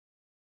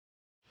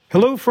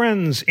Hello,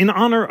 friends. In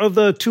honor of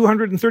the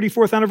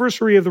 234th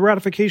anniversary of the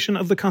ratification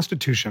of the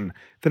Constitution,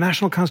 the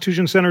National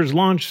Constitution Center has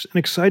launched an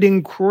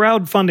exciting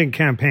crowdfunding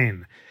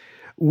campaign.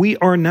 We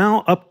are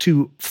now up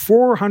to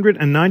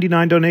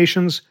 499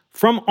 donations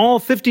from all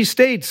 50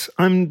 states.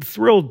 I'm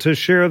thrilled to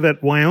share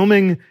that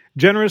Wyoming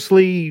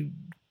generously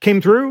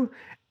came through,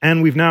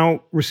 and we've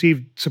now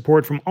received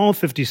support from all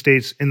 50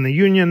 states in the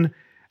Union,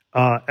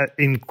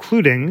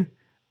 including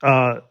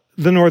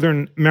the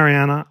Northern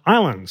Mariana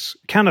Islands,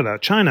 Canada,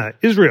 China,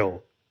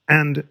 Israel,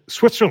 and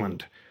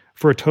Switzerland,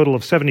 for a total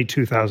of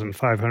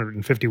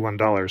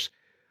 $72,551.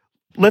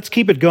 Let's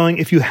keep it going.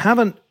 If you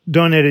haven't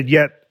donated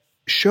yet,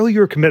 show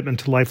your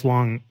commitment to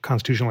lifelong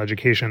constitutional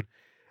education.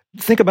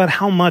 Think about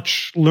how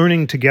much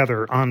learning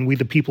together on We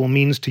the People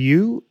means to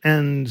you,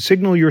 and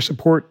signal your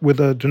support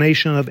with a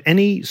donation of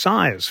any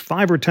size,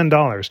 $5 or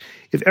 $10.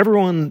 If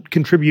everyone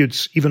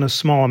contributes even a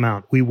small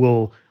amount, we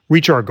will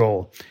reach our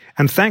goal.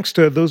 And thanks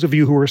to those of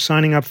you who are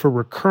signing up for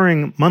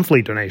recurring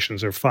monthly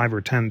donations of $5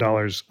 or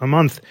 $10 a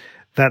month,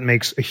 that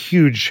makes a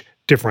huge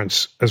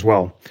difference as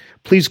well.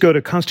 Please go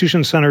to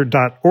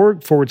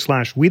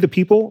constitutioncenter.org/We the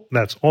People.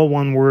 That's all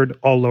one word,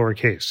 all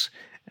lowercase.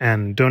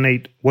 And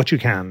donate what you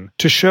can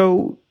to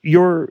show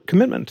your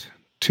commitment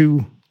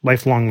to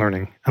lifelong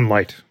learning and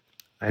light.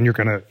 And you're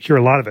going to hear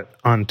a lot of it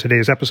on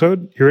today's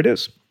episode. Here it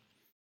is.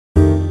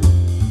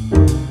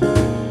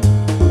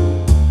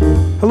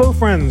 Hello,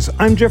 friends.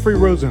 I'm Jeffrey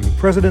Rosen,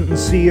 President and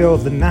CEO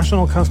of the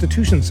National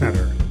Constitution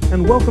Center,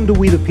 and welcome to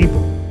We the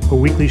People, a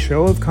weekly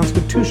show of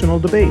constitutional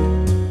debate.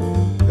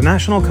 The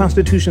National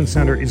Constitution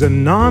Center is a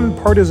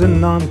nonpartisan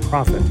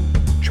nonprofit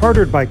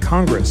chartered by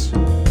Congress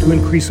to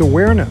increase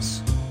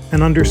awareness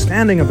and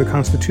understanding of the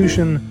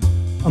Constitution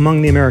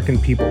among the American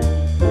people.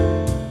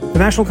 The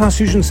National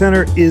Constitution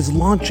Center is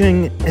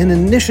launching an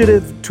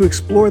initiative to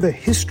explore the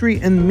history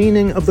and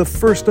meaning of the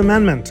First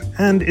Amendment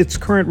and its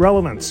current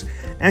relevance,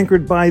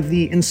 anchored by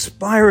the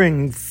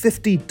inspiring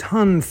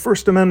 50-ton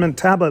First Amendment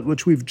tablet,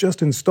 which we've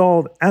just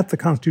installed at the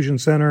Constitution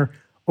Center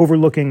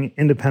overlooking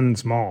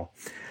Independence Mall.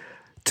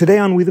 Today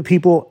on We the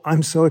People,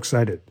 I'm so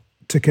excited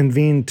to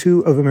convene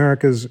two of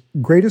America's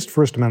greatest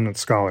First Amendment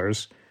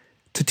scholars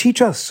to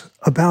teach us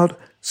about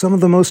some of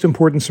the most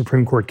important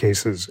Supreme Court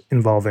cases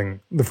involving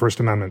the First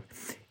Amendment.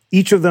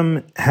 Each of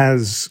them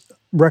has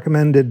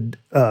recommended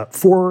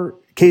 4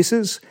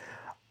 cases.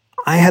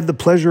 I had the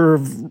pleasure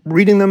of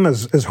reading them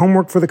as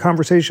homework for the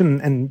conversation,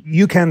 and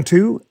you can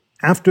too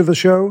after the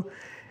show.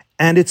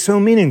 And it's so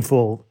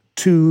meaningful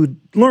to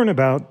learn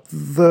about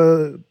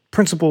the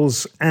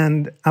principles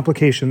and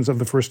applications of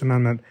the First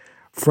Amendment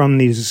from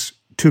these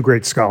two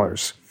great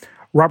scholars.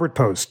 Robert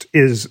Post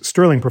is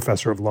Sterling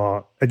Professor of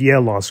Law at Yale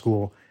Law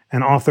School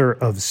and author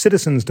of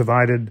Citizens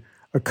Divided,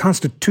 a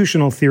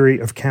constitutional theory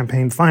of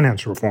campaign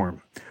finance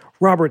reform.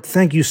 Robert,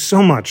 thank you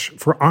so much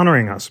for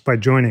honoring us by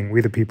joining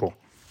We the People.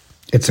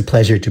 It's a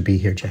pleasure to be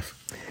here, Jeff.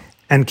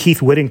 And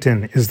Keith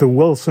Whittington is the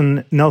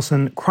Wilson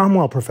Nelson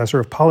Cromwell Professor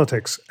of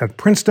Politics at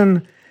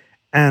Princeton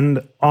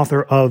and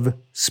author of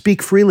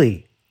Speak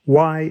Freely,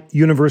 Why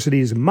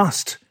Universities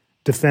Must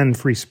Defend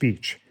Free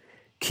Speech.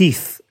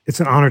 Keith, it's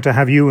an honor to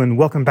have you, and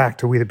welcome back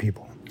to We the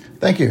People.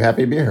 Thank you.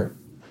 Happy to be here.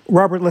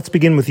 Robert, let's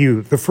begin with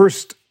you. The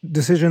first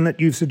decision that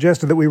you've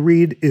suggested that we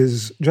read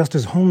is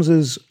Justice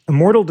Holmes's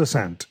immortal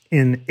dissent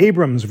in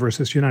Abrams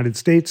versus United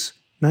States,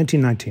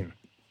 1919.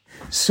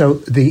 So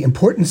the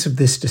importance of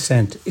this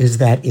dissent is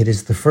that it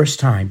is the first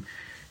time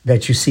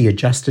that you see a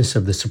justice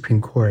of the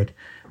Supreme Court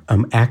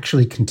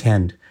actually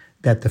contend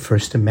that the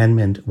First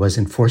Amendment was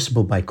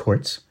enforceable by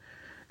courts,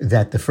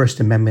 that the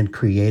First Amendment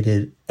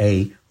created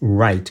a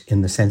right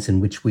in the sense in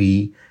which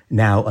we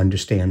now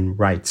understand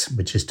rights,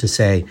 which is to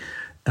say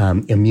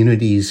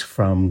immunities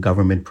from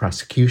government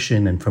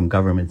prosecution and from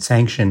government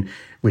sanction,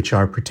 which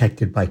are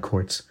protected by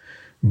courts.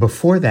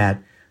 Before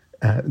that,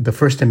 the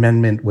First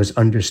Amendment was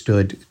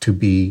understood to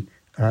be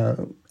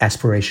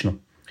aspirational.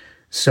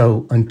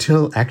 So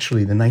until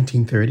actually the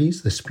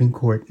 1930s, the Supreme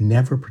Court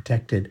never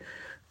protected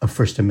a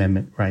First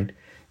Amendment right.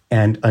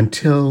 And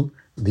until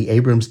the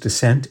Abrams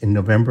dissent in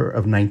November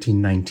of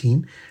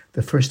 1919,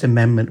 the First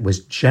Amendment was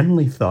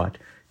generally thought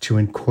to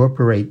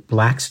incorporate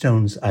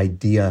Blackstone's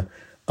idea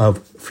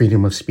of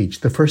freedom of speech.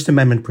 The First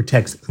Amendment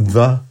protects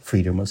the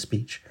freedom of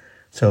speech.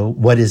 So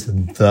what is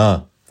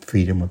the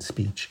freedom of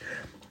speech?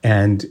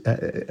 And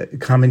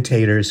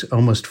commentators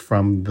almost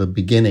from the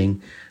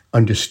beginning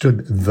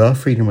understood the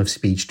freedom of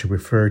speech to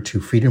refer to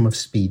freedom of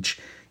speech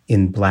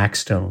in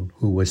Blackstone,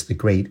 who was the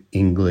great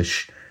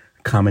English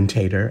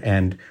commentator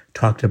and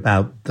talked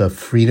about the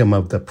freedom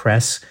of the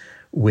press,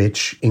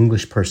 which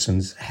English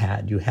persons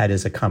had. You had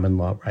as a common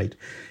law right.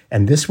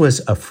 And this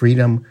was a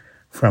freedom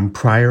from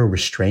prior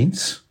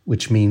restraints,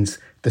 which means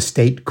the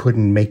state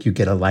couldn't make you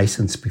get a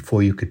license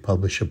before you could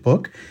publish a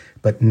book,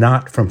 but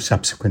not from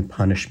subsequent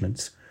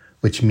punishments,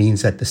 which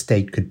means that the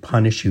state could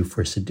punish you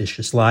for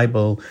seditious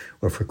libel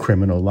or for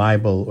criminal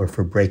libel or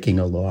for breaking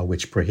a law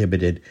which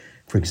prohibited,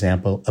 for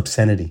example,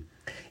 obscenity.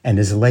 And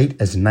as late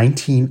as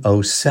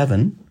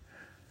 1907,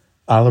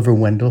 Oliver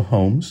Wendell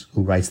Holmes,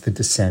 who writes the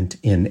dissent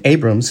in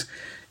Abrams,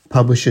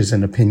 publishes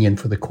an opinion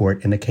for the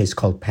court in a case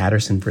called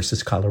Patterson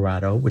versus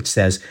Colorado, which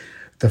says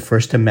the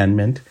First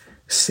Amendment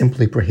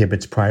simply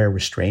prohibits prior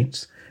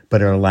restraints,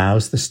 but it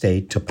allows the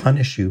state to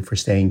punish you for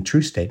saying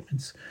true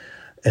statements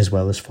as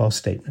well as false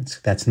statements.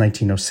 That's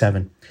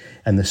 1907.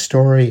 And the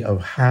story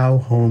of how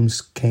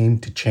Holmes came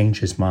to change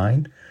his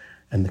mind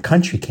and the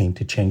country came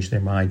to change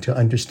their mind to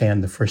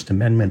understand the First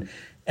Amendment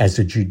as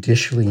a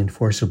judicially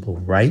enforceable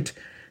right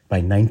by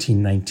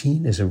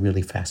 1919 is a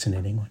really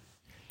fascinating one.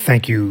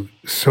 Thank you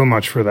so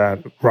much for that,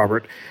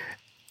 Robert.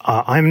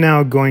 I'm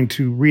now going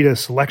to read a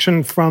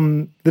selection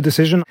from the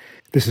decision.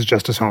 This is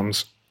Justice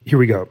Holmes. Here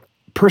we go.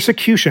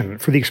 Persecution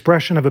for the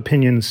expression of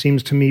opinion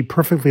seems to me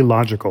perfectly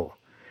logical.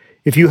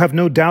 If you have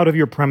no doubt of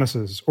your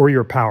premises or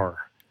your power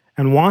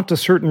and want a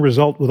certain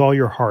result with all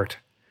your heart,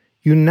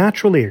 you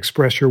naturally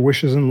express your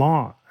wishes in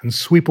law and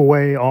sweep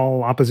away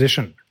all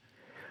opposition.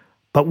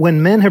 But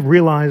when men have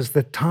realized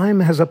that time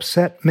has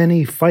upset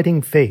many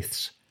fighting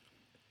faiths,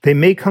 they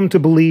may come to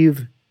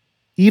believe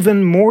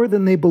even more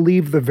than they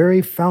believe the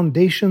very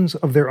foundations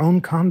of their own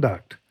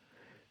conduct,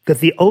 that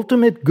the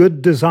ultimate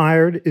good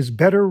desired is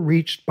better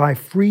reached by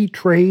free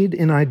trade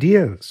in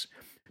ideas,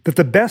 that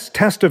the best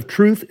test of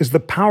truth is the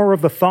power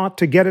of the thought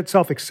to get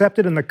itself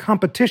accepted in the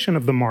competition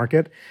of the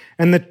market,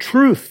 and that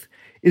truth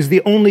is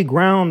the only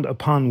ground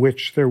upon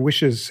which their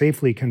wishes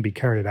safely can be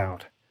carried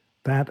out.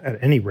 That,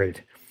 at any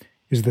rate,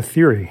 is the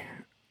theory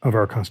of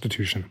our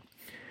Constitution.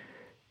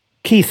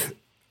 Keith,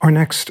 our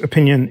next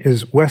opinion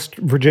is West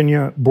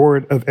Virginia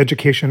Board of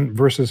Education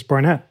versus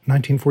Barnett,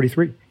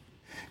 1943.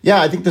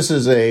 Yeah, I think this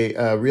is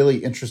a really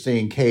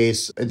interesting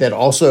case that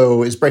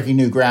also is breaking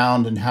new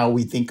ground in how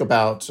we think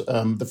about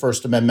the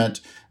First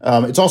Amendment.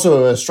 It's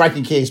also a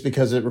striking case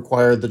because it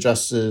required the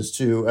justices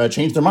to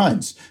change their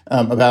minds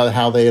about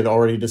how they had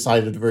already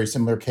decided a very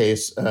similar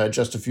case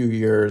just a few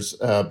years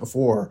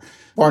before.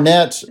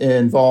 Barnett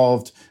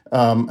involved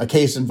a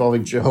case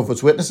involving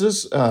Jehovah's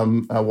Witnesses.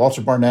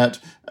 Walter Barnett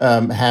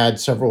had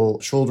several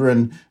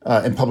children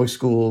in public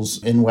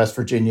schools in West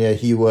Virginia.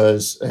 He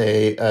was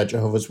a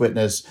Jehovah's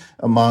Witness.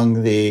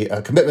 Among the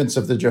commitments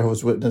of the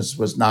Jehovah's Witness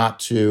was not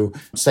to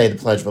say the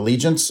Pledge of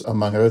Allegiance,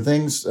 among other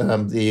things.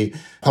 The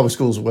public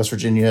schools of West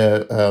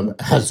Virginia,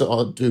 as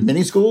do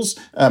many schools,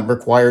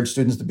 required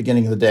students at the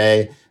beginning of the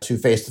day to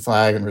face the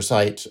flag and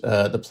recite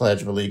the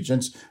Pledge of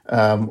Allegiance.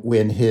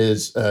 When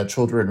his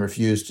children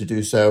refused to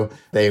do so,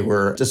 they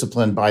were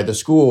disciplined by the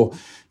school.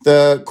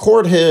 The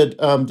court had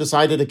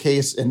decided a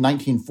case in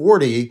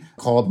 1940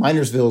 called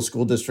Minersville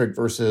School District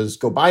versus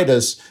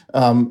Gobitis,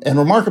 and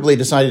remarkably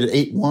decided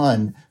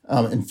 8-1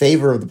 in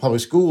favor of the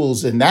public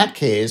schools in that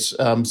case,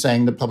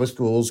 saying that public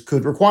schools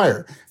could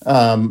require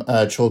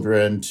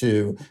children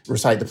to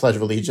recite the Pledge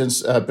of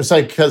Allegiance,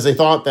 because they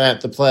thought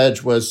that the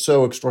pledge was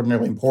so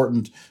extraordinarily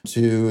important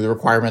to the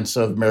requirements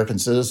of American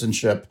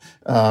citizenship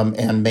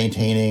and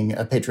maintaining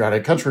a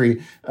patriotic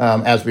country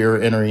as we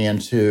were entering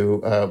into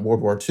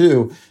World War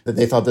II, that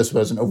they thought this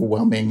was an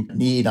overwhelming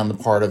need on the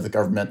part of the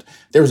government.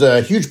 There was a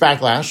huge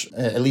backlash,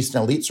 at least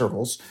in elite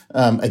circles,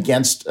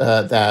 against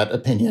that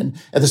opinion.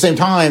 At the same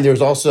time, there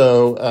was also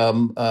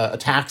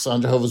attacks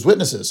on Jehovah's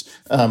Witnesses,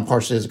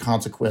 partially as a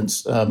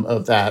consequence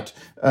of that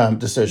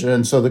decision.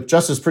 And so the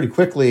justice pretty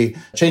quickly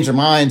changed their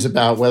minds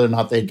about whether or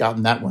not they'd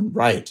gotten that one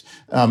right.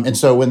 And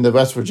so when the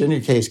West Virginia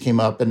case came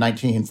up in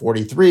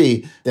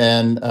 1943,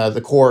 then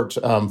the court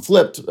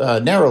flipped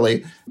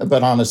narrowly,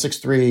 but on a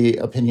 6-3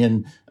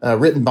 opinion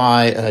written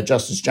by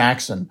Justice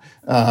Jackson,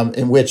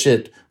 in which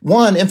it,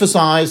 one,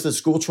 emphasized that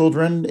school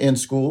children in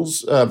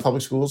schools,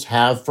 public schools,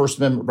 have First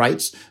Amendment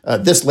rights.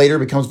 This later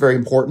becomes very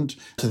important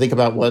to think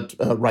about what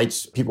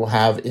rights people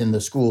have in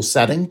the school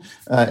setting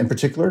in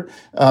particular.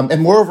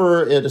 And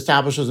moreover, it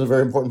establishes a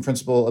very important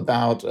principle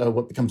about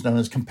what becomes known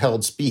as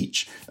compelled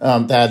speech.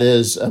 That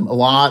is, a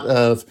lot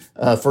of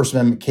First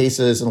Amendment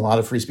cases and a lot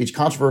of free speech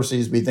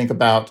controversies we think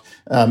about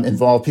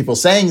involve people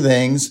saying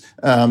things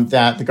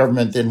that the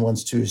government then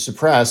wants to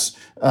suppress.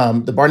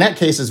 The Barnett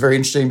case is very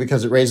interesting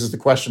because it raises the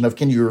question of,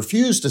 can you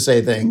refuse to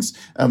say things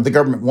the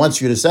government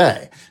wants you to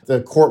say?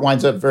 The court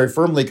winds up very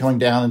firmly coming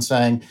down and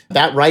saying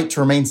that right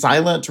to remain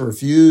silent, to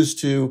refuse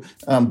to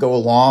go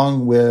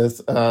along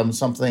with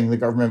something the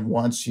government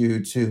wants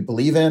you to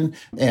believe in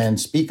and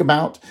speak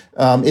about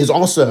is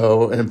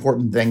also an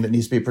important thing that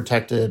needs to be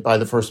protected by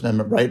the First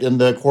Amendment right. And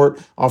the court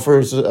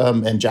offers,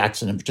 and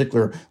Jackson in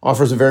particular,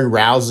 offers a very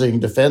rousing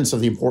defense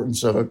of the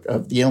importance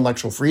of the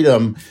intellectual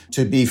freedom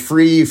to be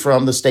free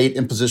from the state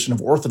imposition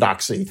of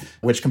orthodoxy,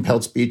 which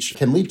compelled speech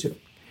can lead to.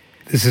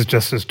 This is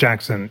Justice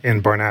Jackson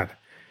in Barnett.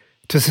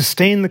 To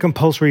sustain the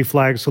compulsory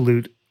flag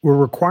salute, we're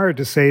required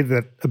to say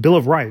that a Bill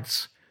of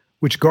Rights,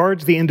 which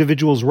guards the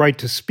individual's right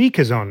to speak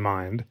his own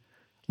mind,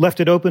 left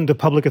it open to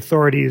public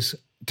authorities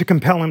to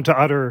compel him to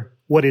utter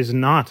what is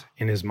not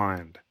in his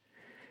mind.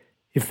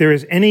 If there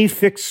is any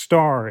fixed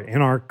star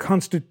in our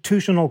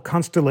constitutional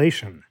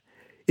constellation,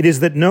 it is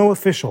that no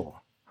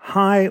official,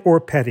 high or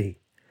petty,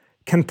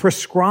 can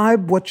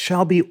prescribe what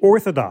shall be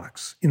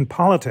orthodox in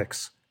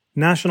politics,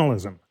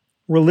 nationalism,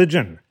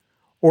 religion,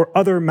 or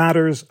other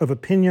matters of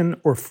opinion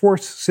or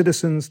force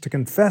citizens to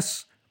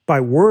confess, by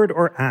word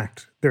or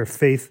act, their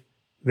faith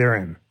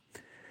therein.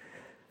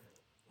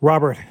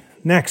 Robert,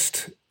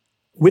 next,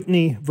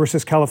 Whitney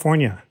versus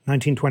California,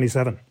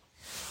 1927.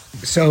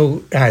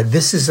 So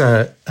this is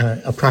a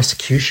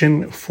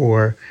prosecution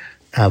for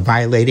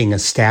violating a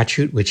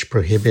statute which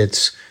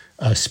prohibits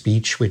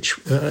speech which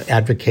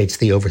advocates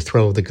the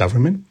overthrow of the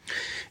government.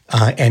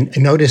 And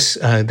notice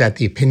that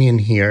the opinion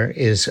here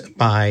is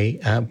by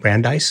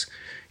Brandeis.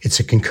 It's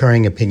a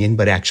concurring opinion,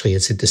 but actually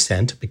it's a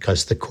dissent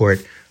because the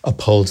court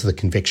upholds the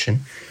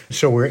conviction.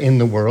 So we're in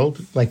the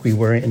world like we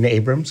were in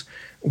Abrams,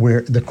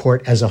 where the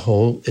court as a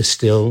whole is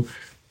still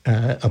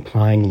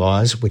applying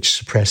laws which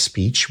suppress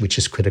speech, which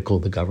is critical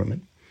of the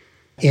government.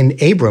 In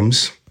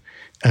Abrams,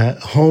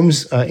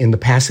 Holmes, in the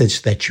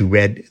passage that you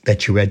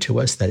read to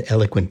us, that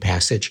eloquent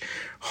passage,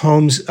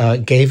 Holmes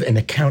gave an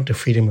account of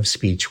freedom of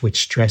speech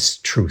which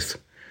stressed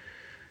truth.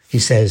 He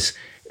says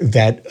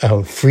that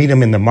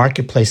freedom in the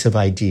marketplace of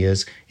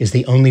ideas is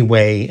the only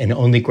way and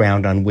only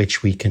ground on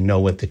which we can know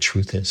what the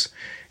truth is.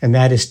 And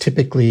that is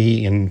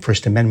typically, in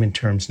First Amendment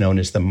terms, known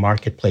as the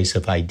marketplace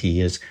of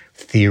ideas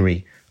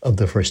theory of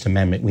the First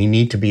Amendment. We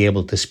need to be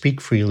able to speak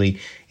freely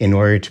in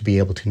order to be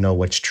able to know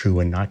what's true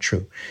and not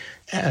true.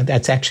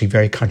 That's actually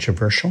very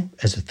controversial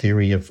as a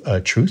theory of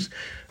truth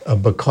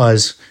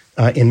because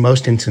in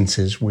most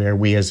instances where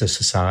we as a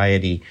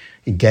society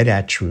get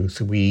at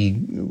truth, we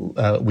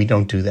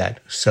don't do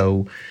that.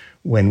 So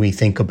when we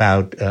think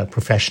about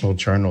professional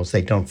journals,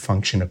 they don't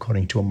function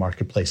according to a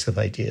marketplace of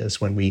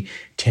ideas. When we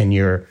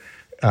tenure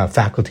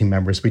faculty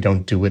members, we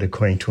don't do it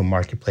according to a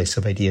marketplace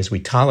of ideas. We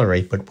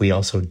tolerate, but we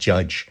also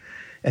judge.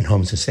 And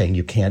Holmes is saying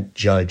you can't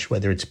judge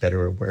whether it's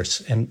better or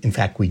worse. And in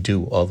fact, we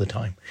do all the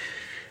time.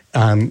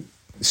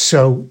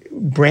 So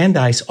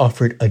Brandeis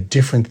offered a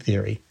different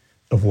theory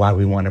of why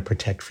we want to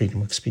protect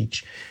freedom of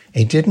speech.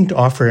 He didn't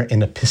offer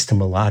an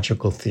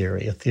epistemological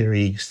theory, a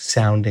theory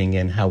sounding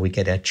in how we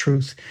get at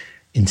truth.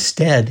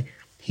 Instead,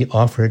 he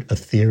offered a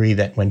theory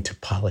that went to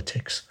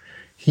politics.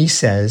 He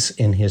says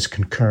in his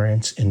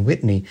concurrence in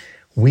Whitney,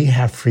 we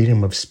have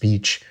freedom of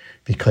speech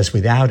because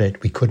without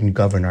it, we couldn't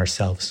govern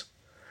ourselves.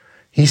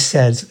 He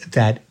says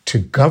that to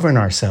govern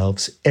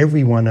ourselves,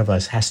 every one of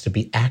us has to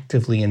be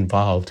actively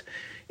involved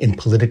in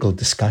political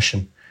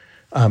discussion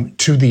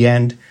to the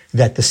end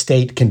that the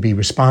state can be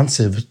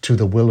responsive to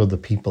the will of the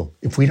people.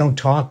 If we don't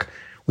talk,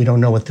 we don't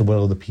know what the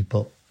will of the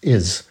people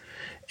is.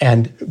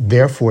 And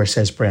therefore,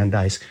 says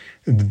Brandeis,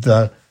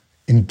 the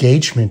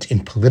engagement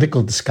in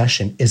political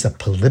discussion is a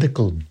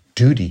political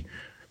duty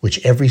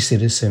which every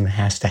citizen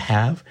has to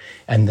have,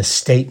 and the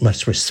state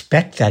must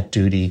respect that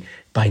duty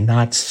by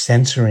not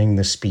censoring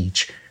the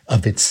speech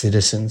of its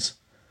citizens.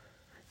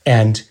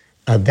 And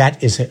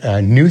that is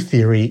a new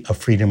theory of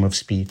freedom of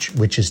speech,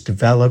 which is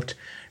developed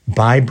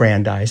by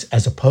Brandeis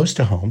as opposed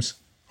to Holmes.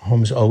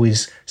 Holmes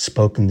always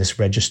spoke in this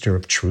register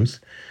of truth.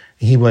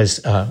 He was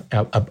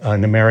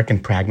an American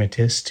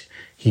pragmatist.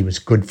 He was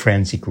good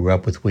friends. He grew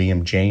up with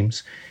William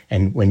James.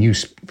 And when you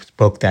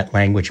spoke that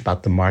language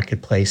about the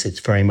marketplace,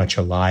 it's very much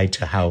allied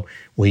to how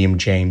William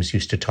James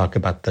used to talk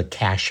about the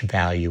cash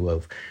value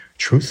of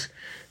truth.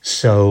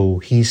 So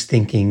he's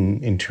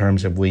thinking in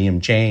terms of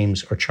William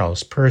James or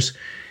Charles Peirce,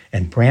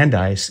 and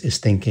Brandeis is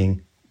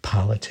thinking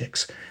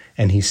politics.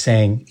 And he's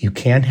saying you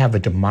can't have a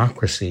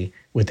democracy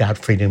without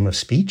freedom of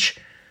speech.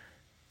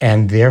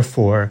 And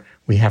therefore,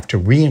 we have to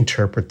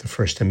reinterpret the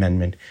First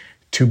Amendment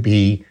to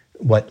be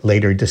what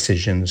later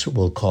decisions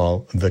will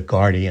call the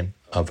guardian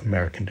of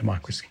American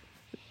democracy.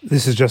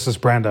 This is Justice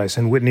Brandeis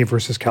in Whitney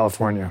versus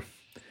California.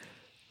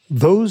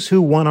 Those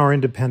who won our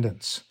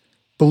independence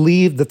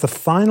believed that the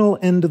final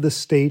end of the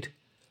state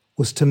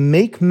was to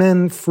make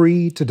men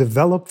free to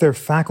develop their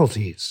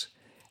faculties,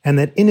 and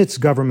that in its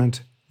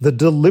government, the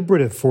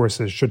deliberative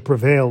forces should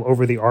prevail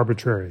over the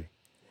arbitrary.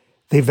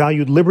 They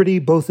valued liberty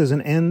both as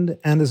an end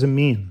and as a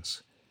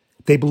means.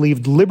 They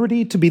believed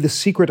liberty to be the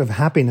secret of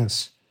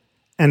happiness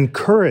and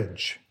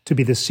courage to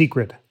be the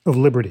secret of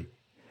liberty.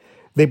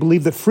 They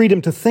believed that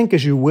freedom to think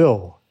as you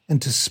will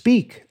and to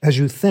speak as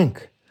you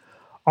think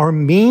are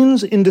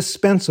means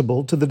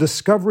indispensable to the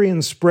discovery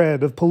and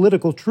spread of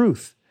political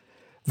truth,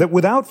 that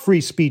without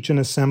free speech and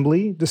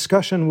assembly,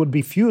 discussion would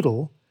be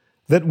futile,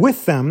 that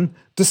with them,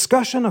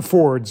 discussion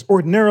affords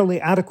ordinarily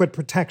adequate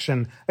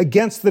protection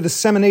against the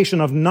dissemination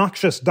of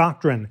noxious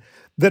doctrine,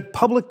 that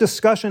public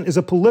discussion is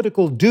a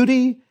political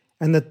duty,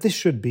 and that this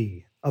should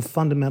be a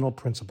fundamental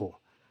principle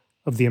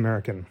of the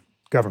American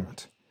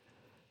government.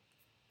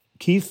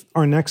 Keith,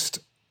 our next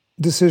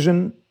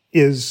decision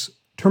is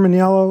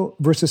Terminiello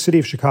versus City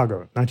of Chicago,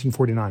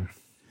 1949.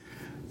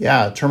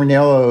 Yeah,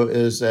 Terminiello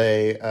is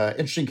a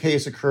interesting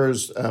case.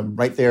 Occurs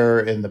right there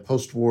in the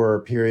post-war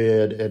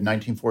period in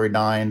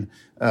 1949.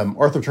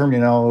 Arthur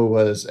Terminiello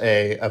was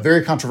a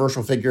very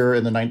controversial figure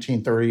in the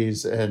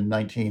 1930s and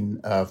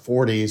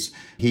 1940s.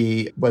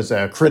 He was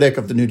a critic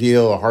of the New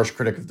Deal, a harsh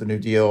critic of the New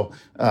Deal.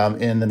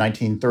 In the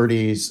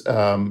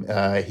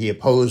 1930s, he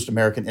opposed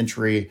American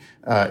entry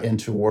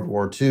into World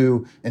War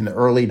II in the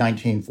early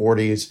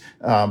 1940s.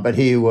 But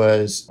he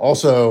was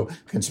also a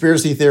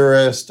conspiracy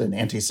theorist, an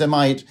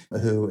anti-Semite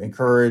who who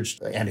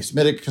encouraged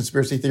anti-Semitic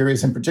conspiracy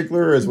theories in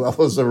particular, as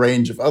well as a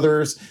range of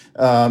others.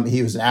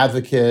 He was an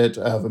advocate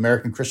of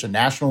American Christian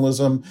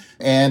nationalism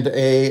and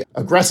an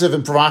aggressive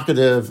and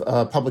provocative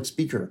public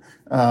speaker.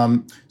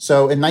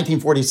 So in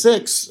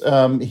 1946,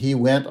 he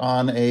went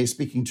on a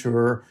speaking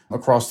tour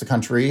across the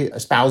country,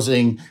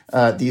 espousing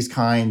these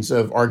kinds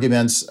of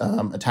arguments,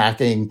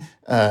 attacking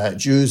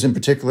Jews in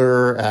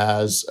particular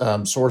as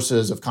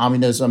sources of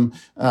communism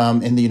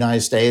in the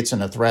United States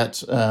and a threat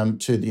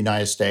to the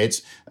United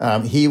States.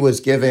 He was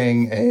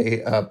giving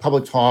a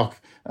public talk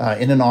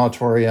in an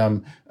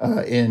auditorium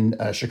in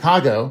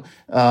Chicago.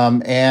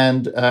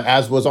 And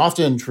as was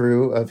often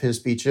true of his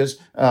speeches,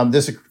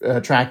 this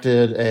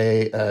attracted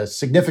a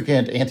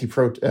significant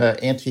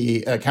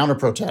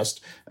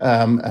counter-protest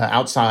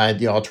outside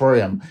the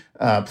auditorium.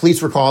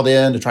 Police were called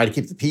in to try to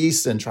keep the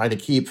peace and try to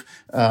keep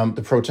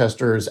the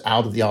protesters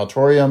out of the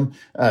auditorium.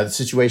 The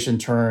situation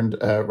turned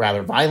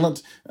rather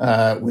violent,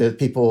 with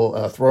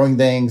people throwing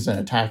things and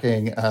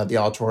attacking the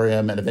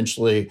auditorium. And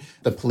eventually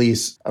the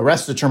police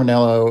arrested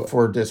Terminello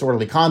for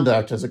disorderly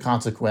conduct as a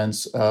consequence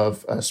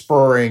of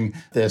spurring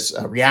this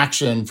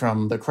reaction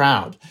from the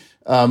crowd.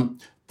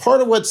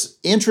 Part of what's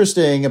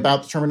interesting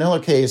about the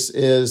Terminello case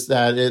is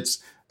that it's,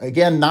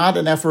 again, not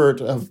an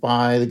effort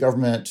by the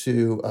government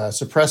to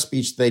suppress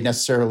speech they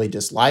necessarily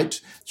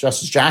disliked.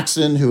 Justice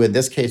Jackson, who in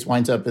this case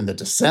winds up in the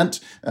dissent,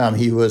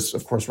 he was,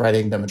 of course,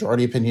 writing the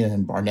majority opinion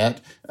in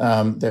Barnett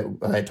that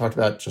I talked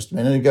about just a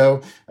minute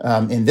ago.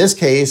 In this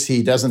case,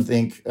 he doesn't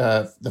think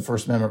the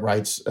First Amendment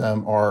rights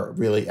are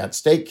really at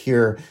stake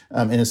here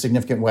in a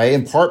significant way,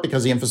 in part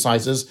because he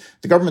emphasizes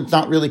the government's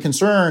not really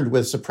concerned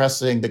with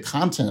suppressing the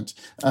content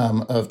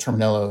of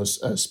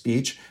Terminello's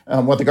speech.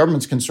 What the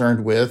government's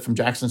concerned with, from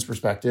Jackson's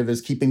perspective,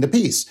 is keeping the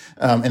peace.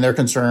 And they're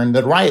concerned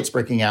that riots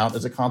breaking out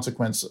as a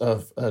consequence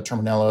of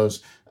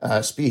Terminello's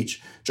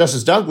speech.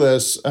 Justice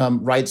Douglas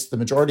writes the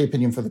majority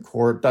opinion for the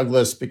court.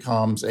 Douglas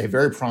becomes a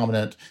very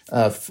prominent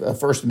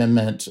First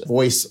Amendment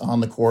voice on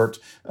the court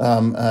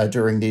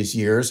during these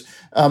years.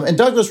 And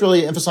Douglas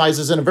really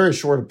emphasizes in a very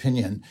short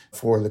opinion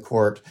for the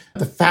court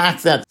the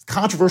fact that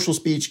controversial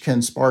speech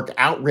can spark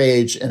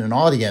outrage in an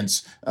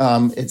audience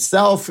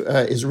itself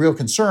is a real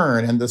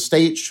concern, and the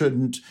state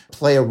shouldn't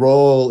play a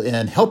role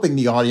in helping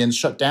the audience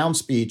shut down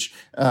speech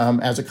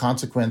as a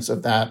consequence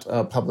of that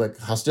public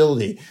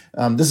hostility.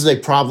 This is a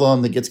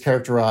problem that gets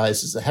characterized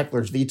as a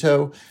heckler's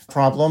veto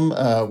problem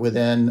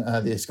within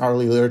the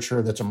scholarly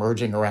literature that's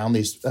emerging around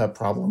these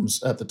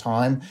problems at the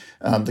time.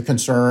 The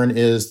concern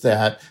is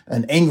that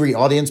an angry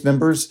audience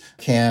members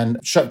can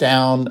shut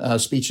down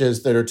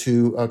speeches that are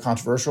too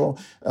controversial.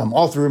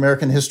 All through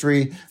American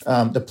history,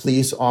 the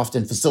police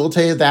often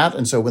facilitated that.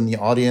 And so when the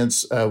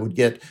audience would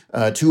get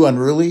too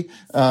unruly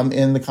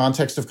in the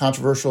context of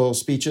controversial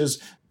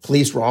speeches,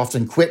 police were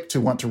often quick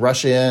to want to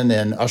rush in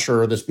and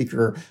usher the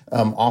speaker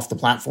off the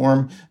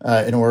platform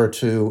in order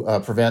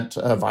to prevent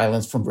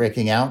violence from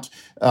breaking out.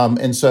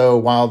 And so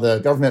while the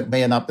government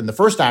may have not been the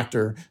first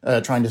actor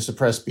trying to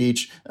suppress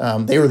speech,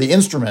 they were the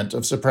instrument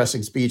of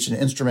suppressing speech, an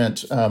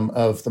instrument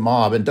of the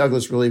mob. And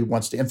Douglas really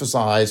wants to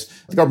emphasize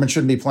the government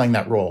shouldn't be playing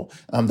that role.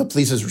 The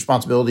police's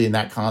responsibility in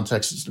that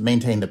context is to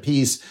maintain the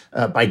peace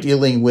by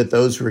dealing with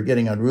those who are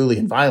getting unruly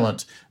and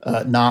violent,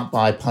 not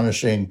by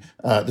punishing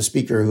the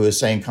speaker who is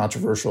saying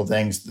controversial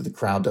things that the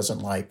crowd doesn't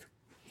like.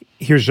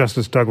 Here's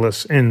Justice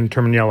Douglas in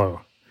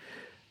Terminello.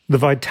 The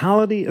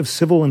vitality of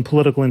civil and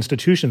political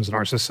institutions in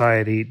our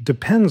society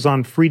depends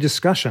on free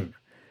discussion.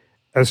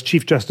 As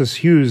Chief Justice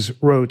Hughes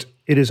wrote,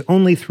 it is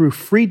only through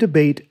free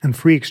debate and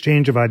free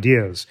exchange of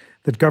ideas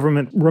that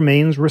government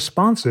remains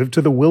responsive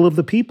to the will of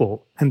the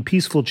people and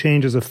peaceful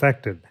change is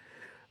effected.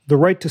 The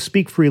right to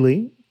speak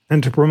freely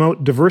and to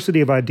promote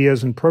diversity of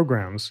ideas and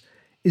programs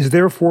is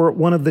therefore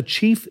one of the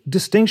chief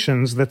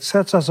distinctions that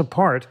sets us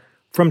apart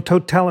from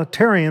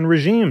totalitarian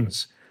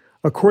regimes.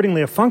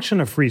 Accordingly, a function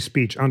of free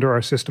speech under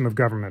our system of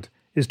government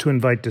is to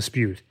invite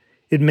dispute.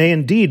 It may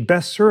indeed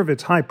best serve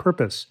its high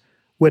purpose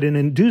when it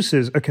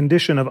induces a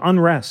condition of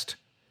unrest,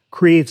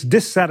 creates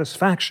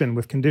dissatisfaction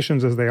with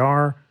conditions as they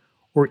are,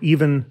 or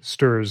even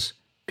stirs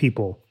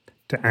people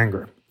to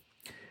anger.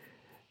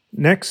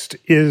 Next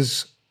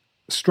is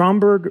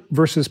Stromberg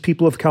versus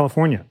People of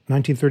California,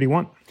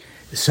 1931.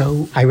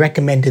 So I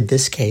recommended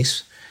this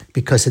case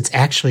because it's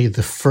actually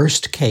the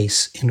first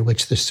case in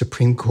which the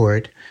Supreme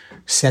Court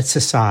sets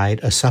aside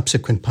a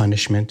subsequent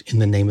punishment in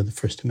the name of the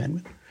First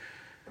Amendment.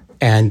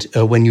 And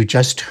when you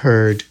just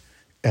heard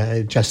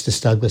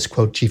Justice Douglas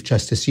quote Chief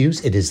Justice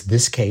Hughes, it is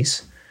this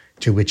case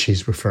to which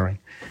he's referring.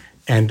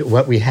 And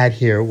what we had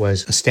here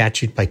was a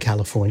statute by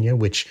California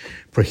which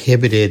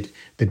prohibited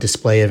the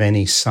display of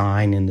any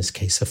sign, in this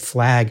case a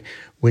flag,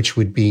 which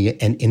would be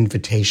an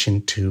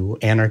invitation to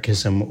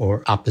anarchism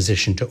or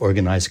opposition to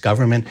organized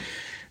government.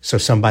 So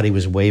somebody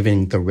was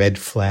waving the red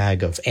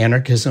flag of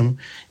anarchism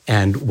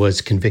and was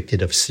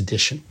convicted of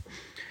sedition.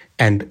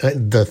 And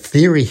the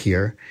theory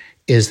here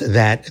is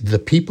that the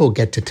people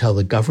get to tell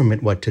the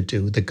government what to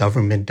do. The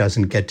government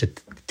doesn't get to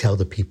tell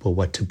the people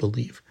what to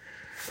believe.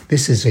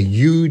 This is a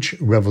huge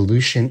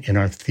revolution in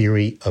our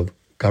theory of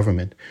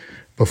government.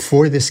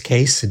 Before this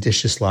case,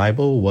 seditious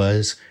libel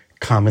was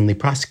commonly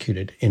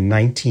prosecuted. In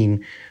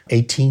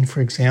 1918, for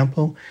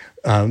example,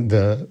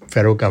 the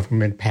federal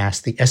government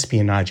passed the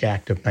Espionage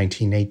Act of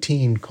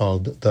 1918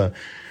 called the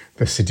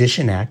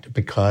Sedition Act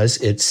because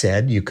it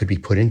said you could be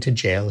put into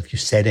jail if you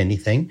said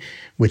anything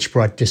which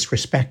brought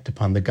disrespect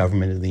upon the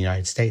government of the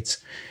United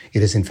States.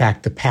 It is, in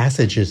fact, the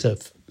passages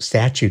of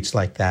statutes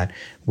like that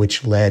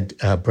which led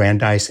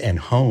Brandeis and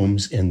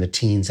Holmes in the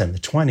teens and the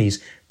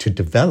 20s to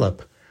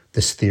develop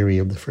this theory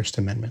of the First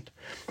Amendment.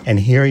 And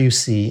here you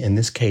see, in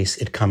this case,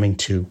 it coming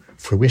to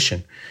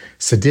fruition.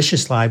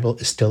 Seditious libel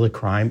is still a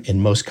crime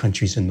in most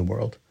countries in the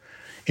world.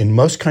 In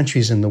most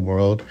countries in the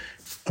world,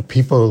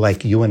 people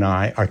like you and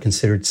I are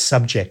considered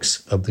subjects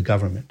of the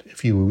government.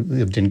 If you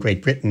lived in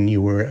Great Britain,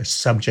 you are a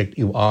subject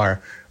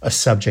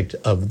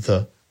of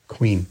the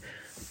Queen.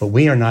 But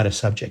we are not a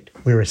subject.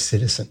 We're a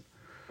citizen.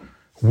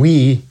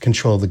 We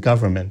control the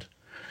government.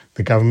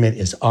 The government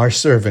is our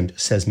servant,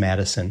 says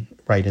Madison,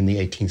 right in the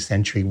 18th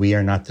century. We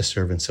are not the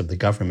servants of the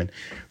government.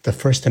 The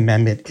First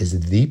Amendment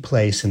is the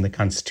place in the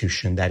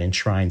Constitution that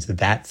enshrines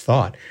that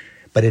thought.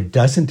 But it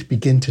doesn't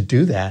begin to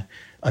do that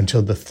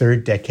until the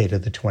third decade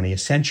of the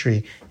 20th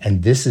century.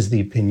 And this is the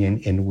opinion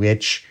in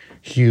which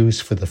Hughes,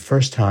 for the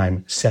first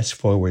time, sets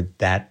forward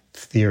that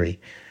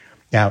theory.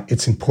 Now,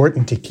 it's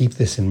important to keep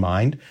this in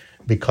mind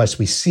because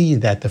we see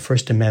that the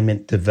First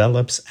Amendment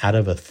develops out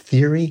of a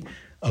theory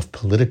of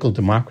political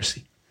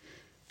democracy.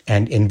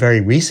 And in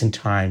very recent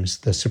times,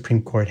 the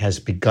Supreme Court has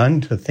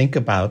begun to think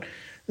about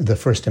the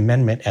First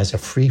Amendment as a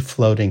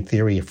free-floating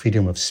theory of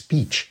freedom of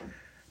speech.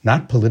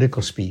 Not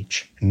political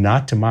speech,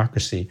 not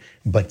democracy,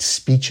 but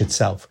speech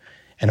itself.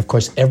 And of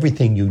course,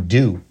 everything you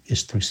do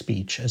is through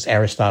speech. As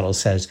Aristotle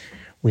says,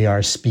 we are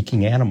a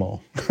speaking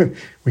animal.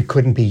 We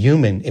couldn't be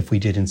human if we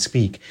didn't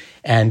speak.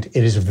 And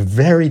it is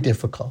very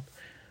difficult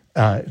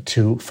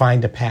to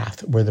find a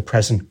path where the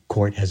present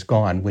court has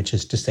gone, which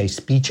is to say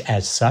speech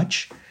as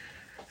such,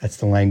 that's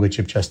the language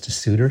of Justice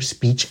Souter,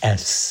 speech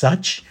as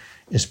such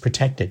is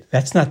protected.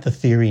 That's not the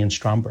theory in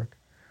Stromberg.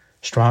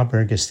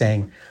 Stromberg is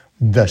saying,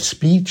 the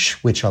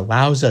speech which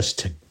allows us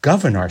to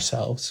govern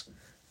ourselves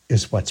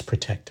is what's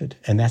protected.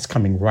 And that's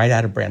coming right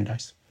out of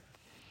Brandeis.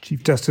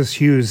 Chief Justice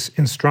Hughes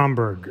in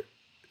Stromberg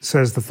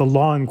says that the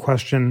law in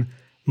question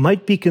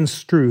might be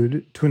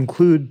construed to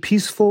include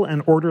peaceful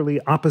and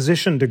orderly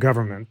opposition to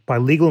government by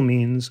legal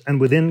means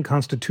and within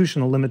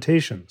constitutional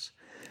limitations.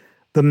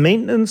 The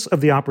maintenance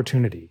of the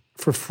opportunity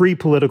for free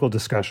political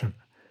discussion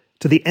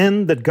to the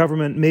end that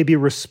government may be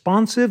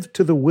responsive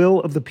to the will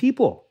of the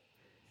people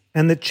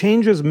and that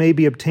changes may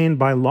be obtained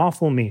by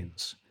lawful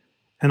means,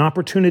 an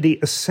opportunity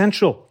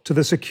essential to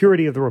the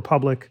security of the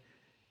Republic,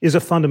 is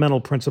a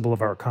fundamental principle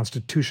of our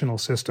constitutional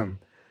system.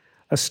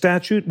 A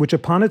statute which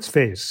upon its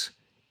face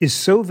is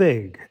so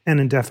vague and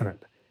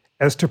indefinite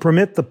as to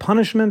permit the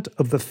punishment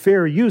of the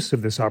fair use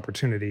of this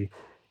opportunity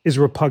is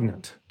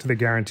repugnant to the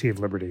guarantee of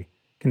liberty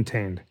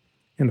contained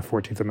in the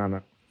 14th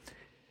Amendment.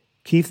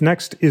 Keith,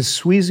 next is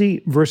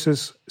Sweezy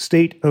versus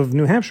State of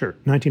New Hampshire,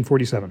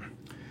 1947.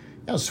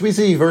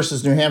 Sweezy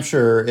versus New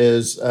Hampshire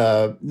is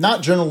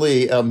not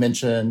generally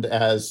mentioned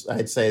as,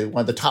 I'd say,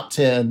 one of the top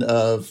 10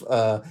 of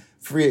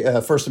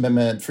First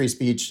Amendment free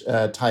speech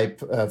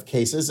type of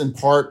cases, in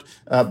part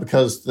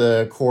because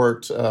the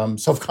court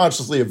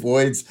self-consciously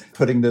avoids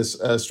putting this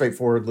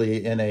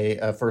straightforwardly in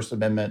a First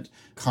Amendment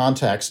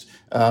context,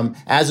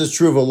 as is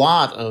true of a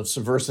lot of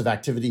subversive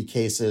activity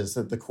cases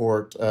that the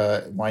court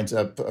winds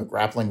up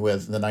grappling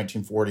with in the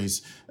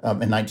 1940s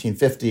and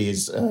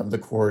 1950s. The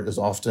court is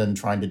often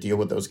trying to deal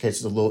with those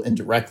cases a little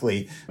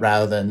indirectly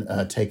rather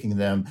than taking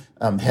them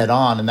head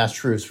on, and that's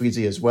true of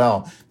Sweezy as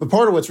well. But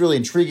part of what's really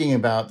intriguing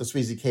about the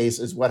Sweezy case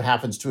is what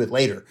happens to it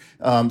later,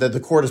 that the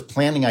court is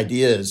planting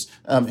ideas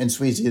in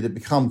Sweezy that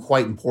become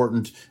quite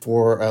important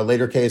for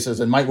later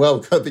cases and might well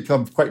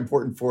become quite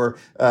important for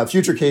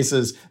future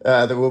cases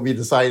that we'll be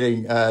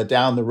deciding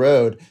down the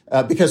road,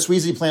 because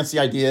Sweezy plants the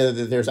idea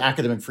that there's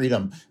academic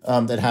freedom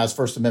that has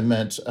First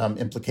Amendment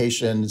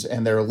implications,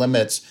 and there are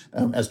limits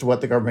as to what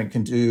the government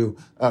can do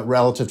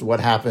relative to what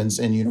happens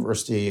in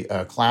university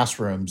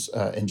classrooms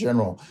in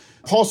general.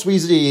 Paul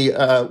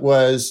Sweezy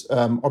was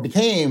or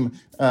became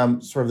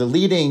sort of the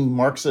leading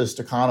Marxist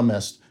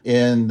economist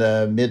in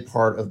the mid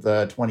part of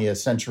the 20th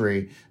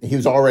century. He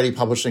was already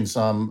publishing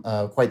some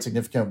quite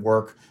significant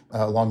work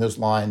along those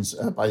lines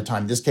by the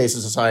time this case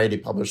of society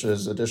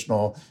publishes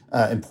additional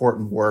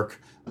important work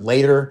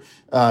later.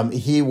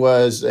 He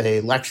was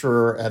a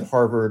lecturer at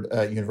Harvard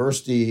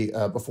University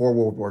before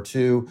World War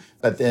II,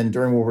 but then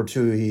during World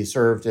War II, he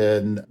served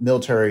in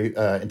military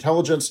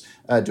intelligence,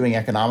 doing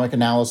economic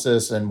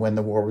analysis. And when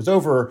the war was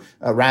over,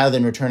 rather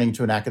than returning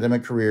to an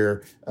academic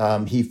career,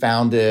 he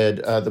founded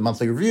the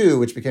Monthly Review,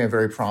 which became a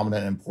very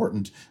prominent and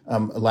important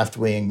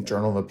left-wing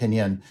journal of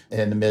opinion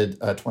in the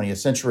mid-20th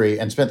century,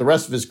 and spent the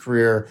rest of his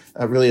career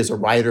really as a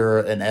writer,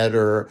 an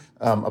editor,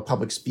 a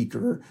public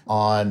speaker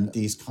on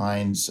these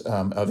kinds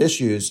of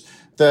issues.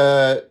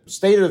 The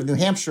state of New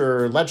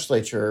Hampshire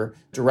legislature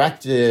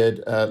directed,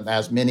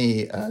 as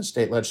many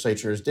state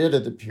legislatures did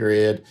at the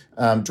period,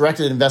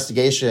 directed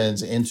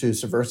investigations into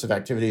subversive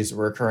activities that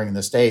were occurring in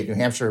the state. New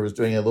Hampshire was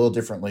doing it a little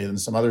differently than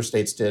some other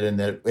states did, in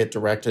that it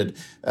directed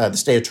the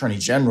state attorney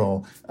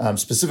general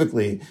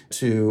specifically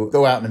to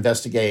go out and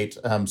investigate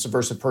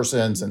subversive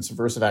persons and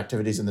subversive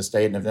activities in the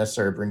state, and if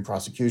necessary, bring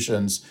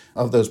prosecutions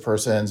of those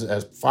persons.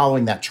 As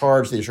following that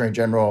charge, the attorney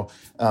general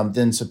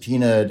then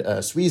subpoenaed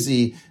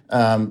Sweezy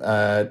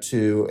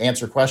to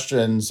answer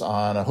questions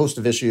on a host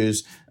of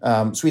issues.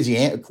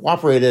 Sweezy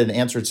cooperated and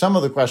answered some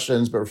of the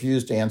questions, but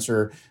refused to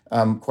answer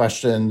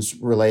questions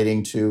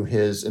relating to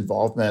his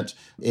involvement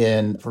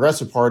in the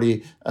Progressive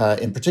Party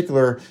in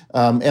particular,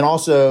 and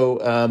also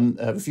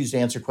refused to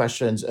answer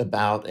questions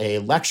about a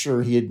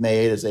lecture he had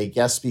made as a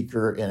guest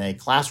speaker in a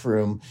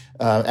classroom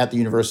at the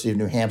University of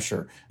New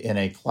Hampshire in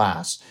a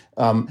class.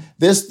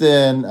 This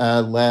then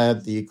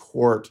led the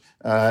court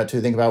to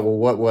think about, well,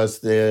 what was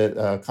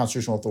the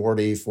constitutional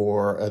authority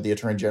for the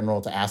Attorney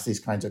General to ask these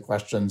kinds of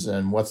questions,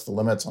 and what's the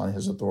limits on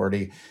his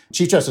authority?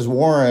 Chief Justice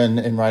Warren,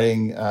 in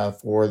writing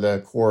for the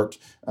court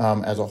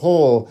as a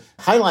whole,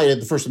 highlighted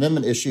the First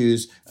Amendment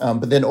issues,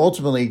 but then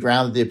ultimately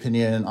grounded the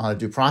opinion on a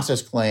due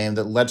process claim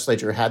that the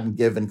legislature hadn't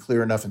given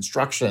clear enough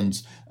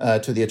instructions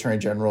to the Attorney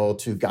General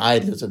to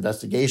guide his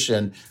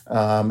investigation.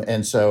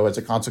 And so as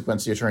a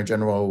consequence, the Attorney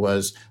General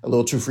was a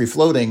little too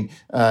free-floating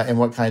in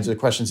what kinds of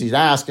questions he'd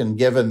ask. And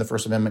given the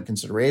First Amendment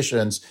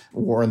considerations,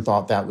 Warren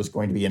thought that was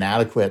going to be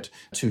inadequate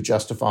to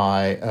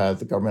justify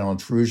the governmental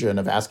intrusion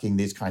of asking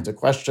these kinds of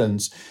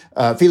questions.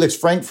 Felix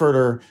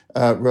Frankfurter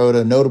wrote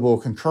a notable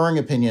concurring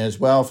opinion as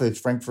well. Felix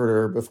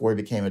Frankfurter, before he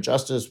became a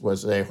justice,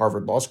 was a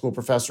Harvard Law School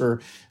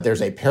professor.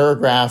 There's a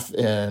paragraph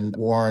in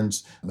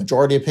Warren's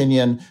majority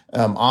opinion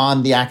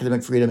on the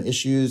academic freedom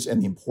issues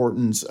and the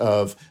importance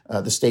of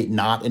the state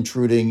not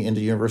intruding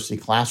into university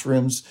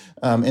classrooms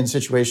in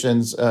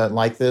situations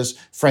like this.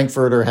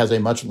 Frankfurter has a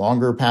much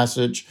longer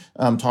passage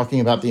talking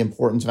about the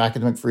importance of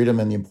academic freedom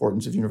and the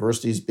importance of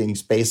universities being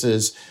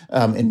spaces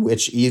in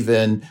which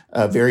even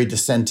very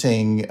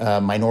dissenting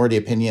minority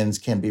opinions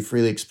can be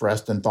freely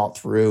expressed and thought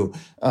through,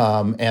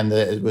 and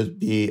that it would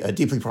be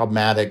deeply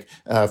problematic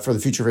for the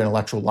future of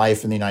intellectual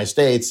life in the United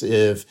States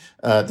if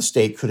the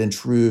state could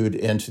intrude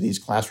into these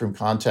classroom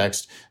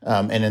contexts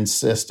and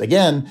insist,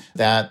 again,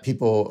 that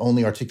people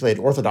only articulate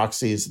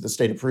orthodoxies that the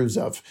state approves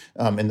of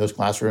in those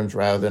classrooms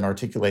rather than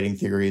articulating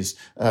theories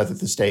that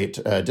the state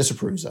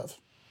disapproves of.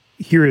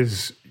 Here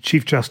is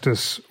Chief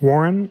Justice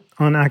Warren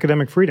on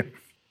academic freedom.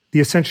 The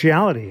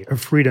essentiality of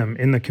freedom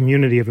in the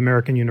community of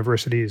American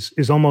universities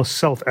is almost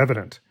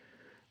self-evident.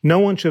 No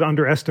one should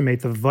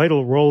underestimate the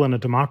vital role in a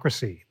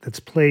democracy that's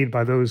played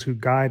by those who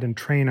guide and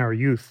train our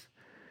youth.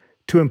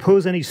 To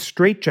impose any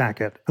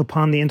straitjacket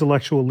upon the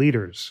intellectual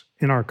leaders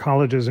in our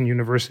colleges and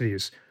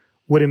universities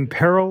would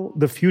imperil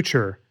the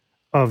future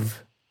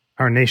of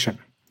our nation.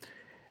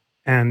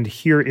 And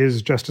here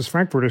is Justice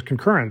Frankfurter's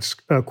concurrence,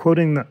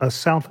 quoting a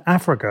South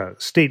Africa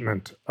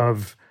statement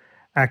of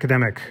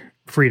academic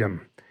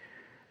freedom.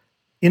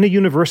 In a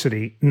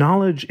university,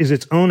 knowledge is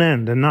its own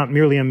end and not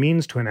merely a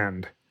means to an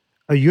end.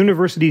 A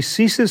university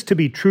ceases to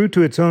be true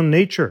to its own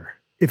nature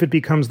if it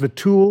becomes the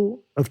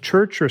tool of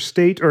church or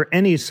state or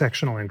any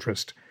sectional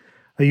interest.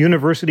 A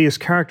university is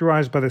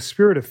characterized by the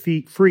spirit of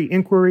free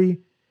inquiry,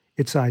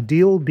 its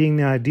ideal being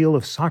the ideal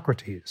of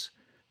Socrates,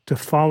 to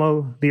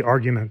follow the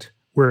argument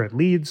where it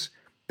leads.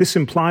 This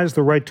implies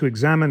the right to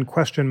examine,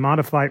 question,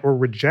 modify, or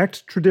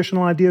reject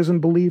traditional ideas and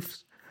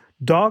beliefs.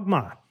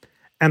 Dogma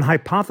and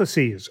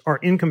hypotheses are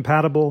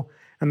incompatible,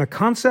 and the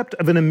concept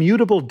of an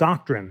immutable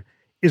doctrine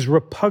is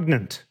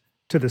repugnant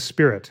to the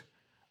spirit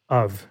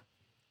of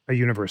a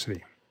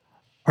university.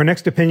 Our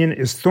next opinion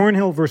is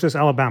Thornhill versus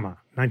Alabama,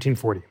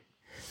 1940.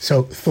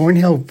 So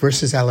Thornhill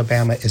versus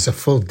Alabama is a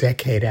full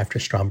decade after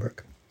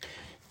Stromberg.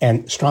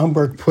 And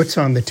Stromberg puts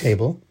on the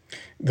table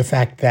the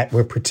fact that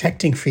we're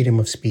protecting freedom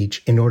of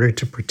speech in order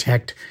to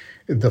protect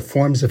the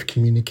forms of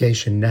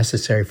communication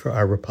necessary for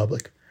our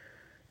republic.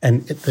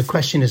 And the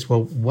question is,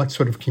 well, what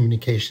sort of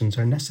communications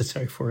are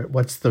necessary for it?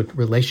 What's the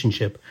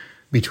relationship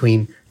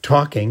between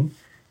talking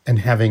and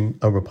having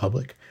a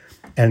republic?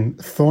 And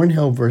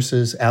Thornhill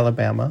versus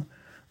Alabama,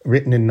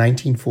 written in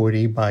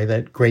 1940 by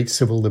that great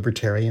civil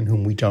libertarian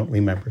whom we don't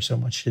remember so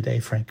much today,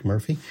 Frank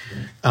Murphy,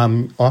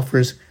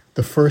 offers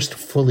the first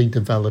fully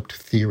developed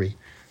theory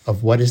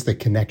of what is the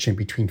connection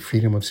between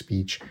freedom of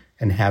speech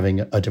and having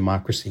a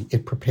democracy.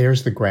 It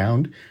prepares the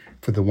ground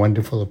for the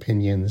wonderful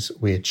opinions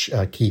which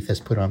Keith has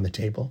put on the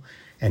table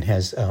and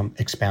has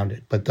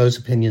expounded. But those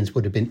opinions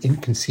would have been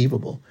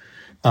inconceivable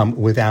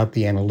without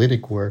the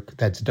analytic work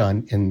that's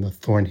done in the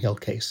Thornhill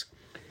case.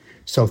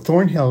 So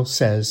Thornhill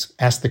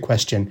asks the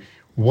question,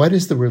 what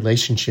is the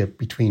relationship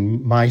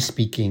between my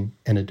speaking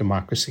and a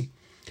democracy?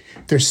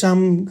 There's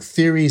some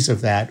theories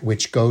of that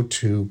which go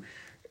to,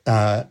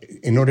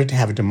 in order to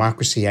have a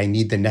democracy, I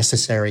need the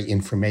necessary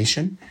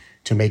information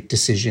to make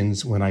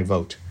decisions when I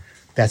vote.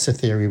 That's a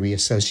theory we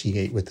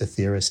associate with a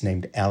theorist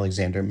named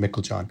Alexander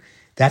Meiklejohn.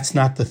 That's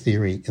not the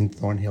theory in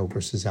Thornhill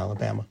versus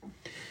Alabama.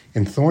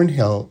 In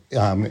Thornhill,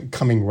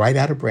 coming right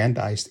out of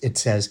Brandeis, it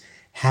says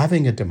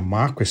having a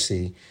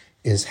democracy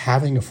is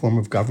having a form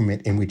of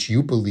government in which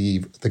you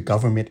believe the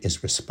government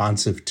is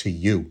responsive to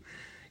you.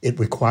 It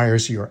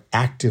requires your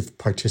active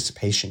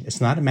participation.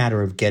 It's not a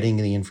matter of getting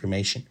the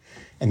information,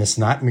 and it's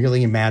not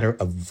merely a matter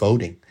of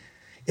voting.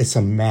 It's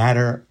a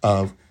matter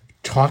of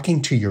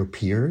talking to your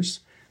peers,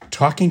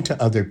 talking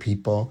to other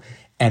people,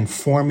 and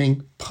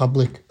forming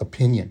public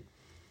opinion.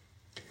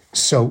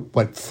 So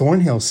what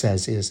Thornhill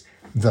says is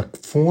the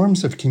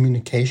forms of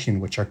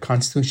communication which are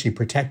constitutionally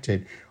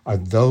protected are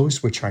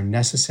those which are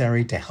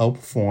necessary to help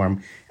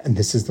form, and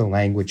this is the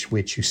language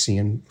which you see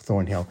in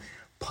Thornhill,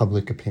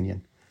 public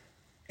opinion.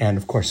 And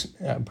of course,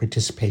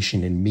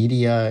 participation in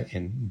media,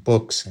 in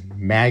books and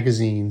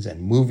magazines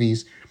and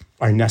movies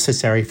are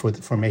necessary for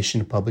the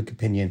formation of public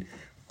opinion.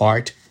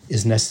 Art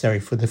is necessary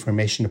for the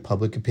formation of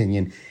public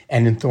opinion.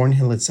 And in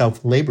Thornhill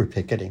itself, labor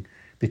picketing,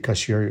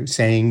 because you're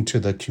saying to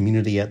the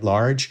community at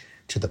large,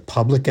 to the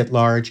public at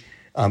large,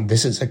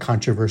 this is a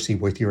controversy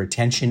worth your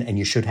attention and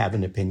you should have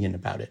an opinion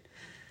about it.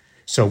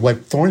 So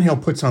what Thornhill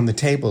puts on the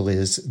table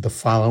is the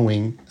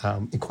following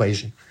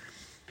equation.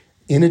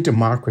 In a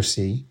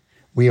democracy,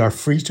 we are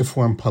free to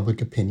form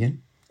public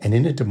opinion. And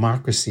in a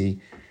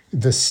democracy,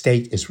 the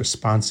state is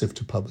responsive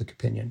to public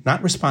opinion,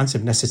 not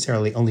responsive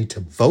necessarily only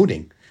to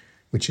voting,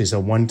 which is a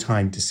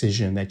one-time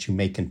decision that you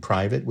make in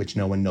private, which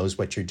no one knows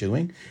what you're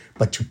doing,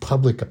 but to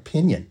public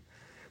opinion,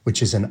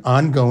 which is an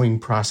ongoing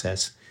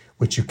process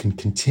which you can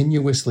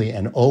continuously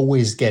and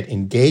always get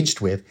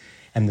engaged with,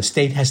 and the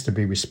state has to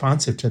be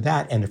responsive to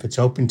that. And if it's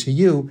open to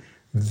you,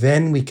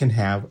 then we can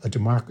have a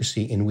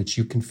democracy in which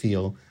you can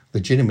feel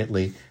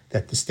legitimately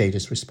that the state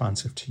is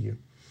responsive to you.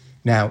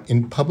 Now,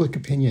 in public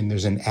opinion,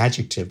 there's an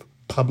adjective,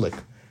 public.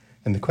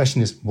 And the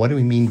question is, what do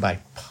we mean by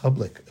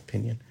public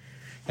opinion?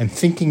 And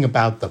thinking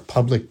about the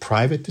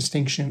public-private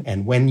distinction,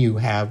 and when you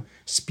have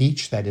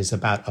speech that is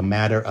about a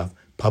matter of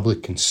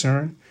public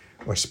concern,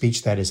 or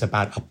speech that is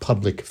about a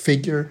public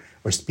figure,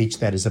 or speech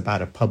that is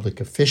about a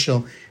public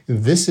official,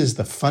 this is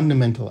the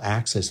fundamental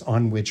axis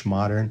on which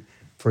modern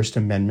First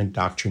Amendment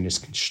doctrine is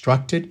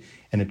constructed,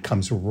 and it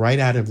comes right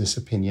out of this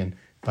opinion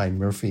by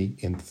Murphy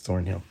in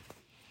Thornhill.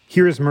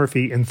 Here is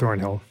Murphy in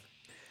Thornhill.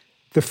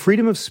 The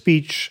freedom of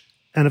speech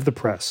and of the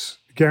press,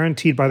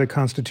 guaranteed by the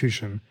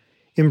Constitution,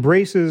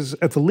 embraces,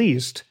 at the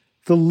least,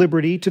 the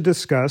liberty to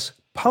discuss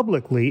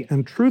publicly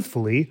and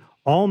truthfully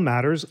all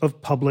matters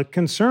of public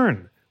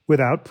concern,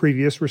 without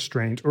previous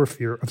restraint or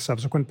fear of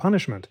subsequent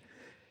punishment.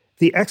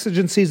 The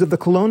exigencies of the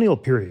colonial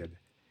period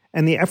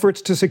and the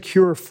efforts to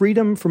secure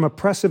freedom from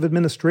oppressive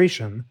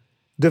administration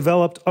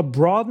developed a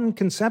broadened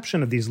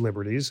conception of these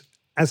liberties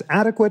as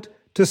adequate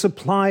to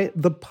supply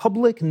the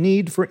public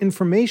need for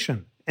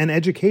information and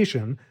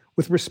education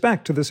with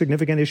respect to the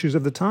significant issues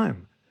of the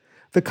time.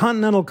 The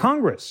Continental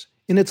Congress,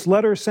 in its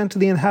letter sent to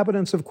the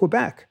inhabitants of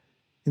Quebec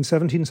in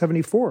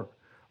 1774,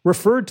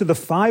 referred to the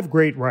 5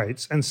 great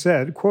rights and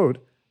said,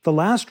 quote, "The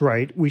last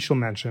right we shall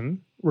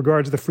mention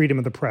regards the freedom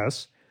of the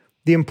press.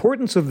 The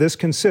importance of this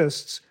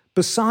consists,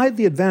 beside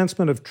the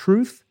advancement of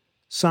truth,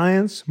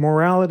 science,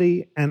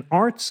 morality, and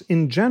arts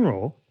in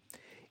general,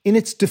 in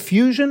its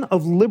diffusion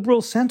of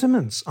liberal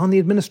sentiments on the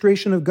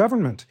administration of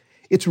government,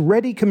 its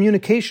ready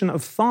communication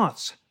of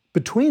thoughts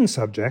between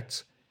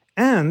subjects,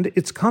 and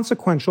its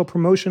consequential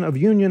promotion of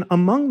union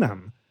among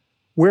them,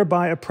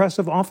 whereby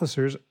oppressive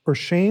officers are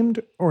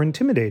shamed or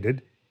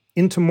intimidated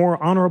into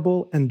more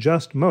honorable and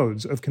just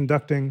modes of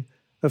conducting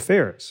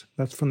affairs."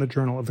 That's from the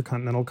Journal of the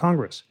Continental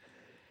Congress.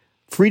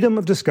 Freedom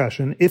of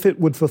discussion, if it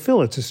would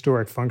fulfill its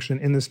historic function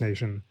in this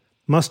nation,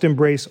 must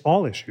embrace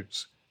all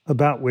issues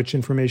about which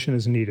information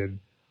is needed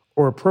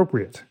or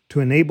appropriate to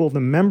enable the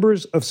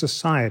members of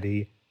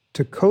society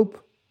to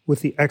cope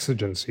with the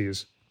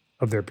exigencies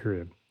of their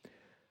period.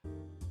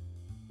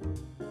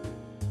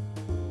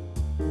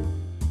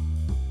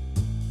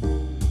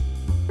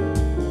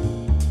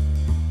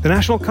 The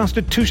National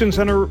Constitution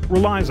Center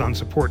relies on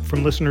support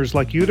from listeners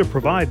like you to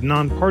provide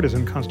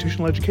nonpartisan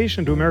constitutional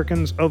education to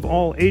Americans of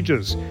all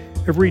ages.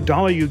 Every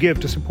dollar you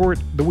give to support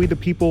the We the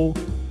People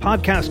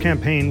podcast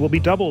campaign will be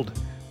doubled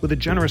with a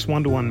generous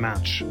one-to-one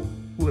match,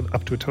 with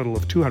up to a total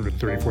of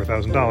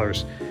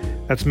 $234,000.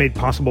 That's made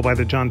possible by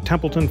the John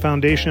Templeton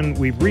Foundation.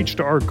 We've reached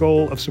our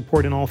goal of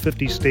support in all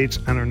 50 states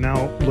and are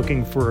now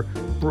looking for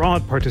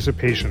broad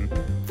participation.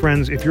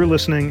 Friends, if you're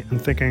listening and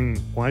thinking,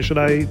 why should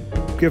I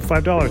give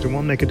 $5? It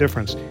won't make a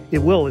difference. It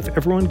will. If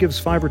everyone gives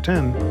 5 or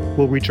 10,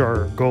 we'll reach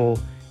our goal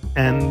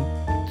and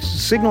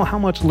signal how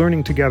much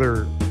learning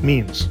together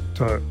means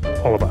to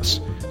all of us.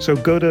 So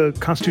go to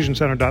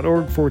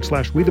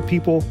constitutioncenter.org/We the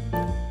People,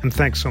 and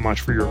thanks so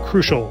much for your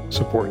crucial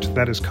support.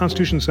 That is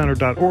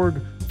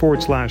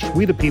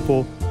constitutioncenter.org/We the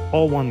People,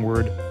 all one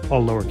word,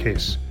 all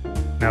lowercase.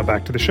 Now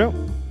back to the show.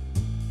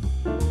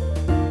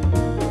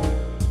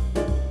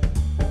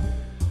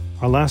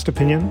 Our last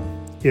opinion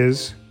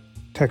is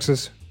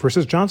Texas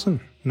versus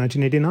Johnson,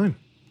 1989.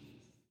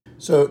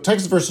 So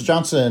Texas versus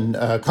Johnson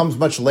comes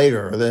much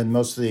later than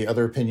most of the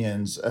other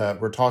opinions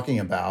we're talking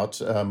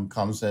about.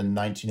 Comes in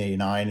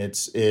 1989.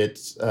 It's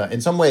in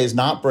some ways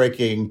not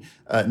breaking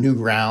new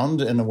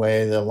ground in a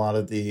way that a lot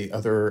of the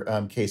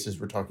other cases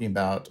we're talking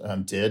about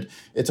did.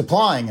 It's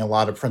applying a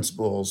lot of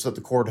principles that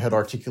the court had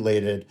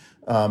articulated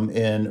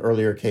in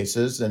earlier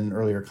cases and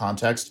earlier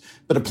context,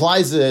 but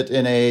applies it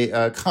in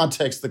a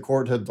context the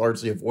court had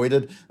largely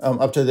avoided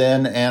up to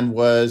then, and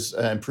was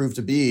and proved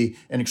to be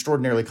an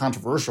extraordinarily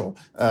controversial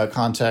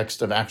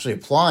context of actually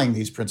applying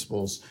these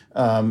principles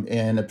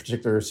in a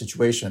particular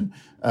situation.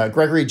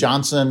 Gregory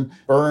Johnson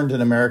burned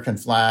an American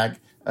flag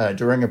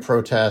during a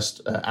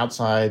protest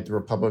outside the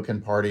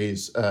Republican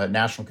Party's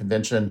national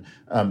convention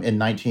in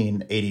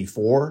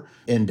 1984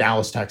 in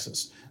Dallas,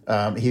 Texas.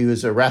 He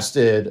was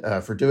arrested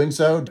for doing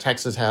so.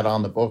 Texas had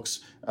on the books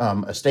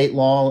a state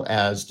law,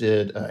 as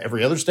did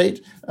every other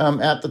state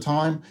at the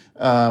time,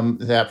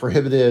 that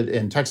prohibited,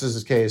 in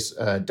Texas's case,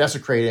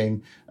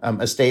 desecrating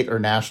a state or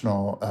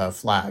national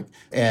flag.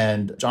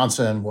 And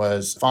Johnson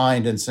was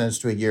fined and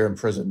sentenced to a year in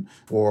prison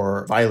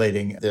for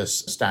violating this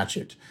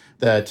statute.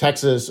 The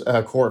Texas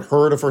court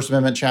heard a First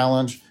Amendment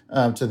challenge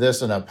to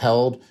this and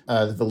upheld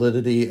the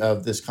validity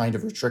of this kind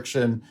of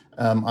restriction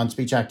on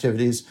speech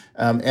activities.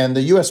 And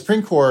the U.S.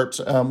 Supreme Court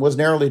was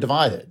narrowly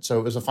divided. So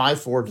it was a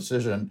 5-4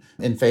 decision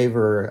in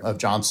favor of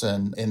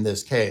Johnson in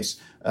this case.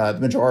 The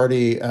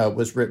majority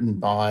was written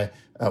by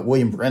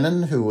William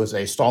Brennan, who was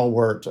a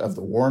stalwart of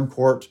the Warren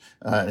Court,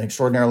 an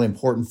extraordinarily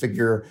important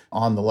figure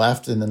on the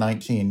left in the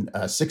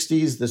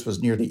 1960s. This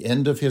was near the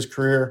end of his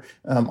career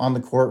on the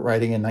court,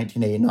 writing in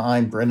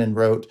 1989. Brennan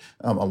wrote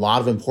a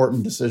lot of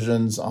important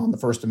decisions on the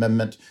First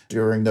Amendment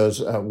during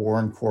those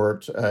Warren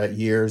Court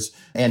years.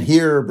 And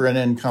here,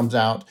 Brennan comes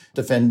out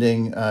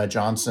defending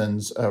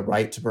Johnson's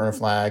right to burn a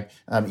flag,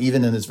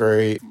 even in this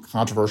very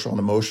controversial and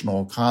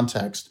emotional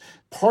context.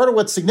 Part of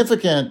what's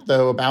significant,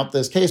 though, about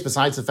this case,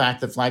 besides the fact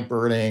that flag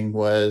burning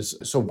was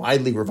so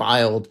widely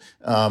reviled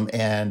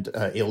and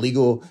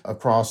illegal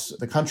across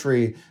the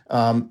country,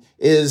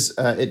 is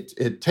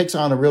it takes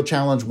on a real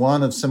challenge,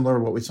 one of similar to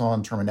what we saw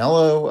in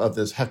Terminello, of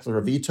this heckler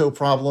veto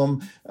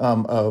problem,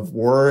 of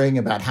worrying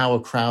about how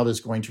a crowd is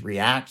going to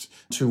react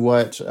to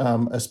what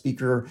a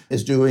speaker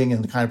is doing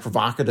and the kind of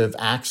provocative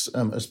acts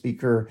a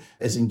speaker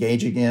is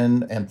engaging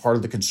in. And part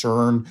of the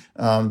concern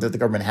that the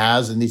government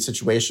has in these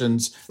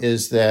situations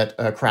is that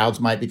crowds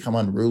might become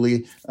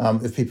unruly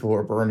if people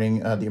are burning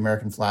the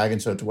American flag.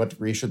 And so to what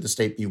degree should the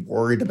state be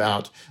worried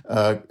about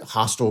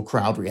hostile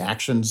crowd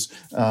reactions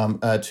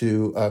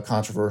to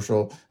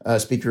controversial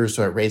speakers?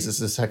 So it raises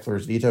this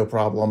heckler's veto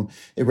problem.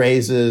 It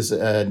raises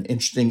an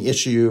interesting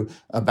issue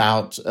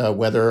about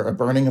whether a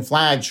burning a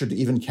flag should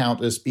even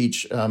count as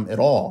speech at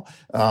all.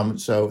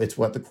 So it's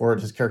what the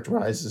court has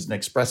characterized as an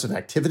expressive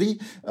activity.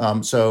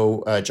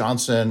 So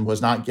Johnson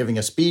was not giving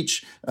a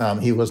speech.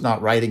 He was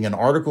not writing an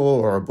article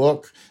or a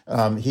book.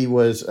 He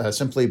was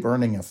simply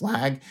burning a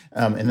flag.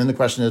 And then the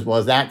question is, well,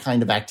 is that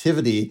kind of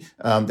activity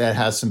that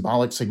has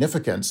symbolic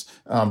significance,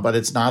 but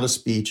it's not a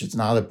speech, it's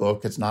not a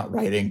book, it's not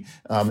writing,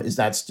 is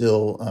that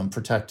still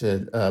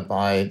protected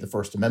by the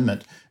First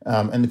Amendment?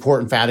 And the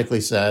court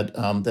emphatically said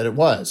that it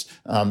was.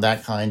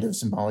 That kind of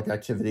symbolic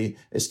activity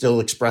is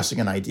still expressing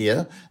an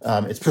idea.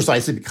 It's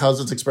precisely because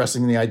it's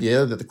expressing the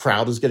idea that the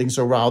crowd is getting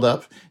so riled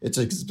up. It's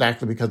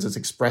exactly because it's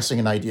expressing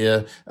an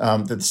idea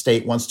that the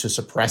state wants to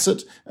suppress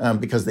it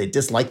because they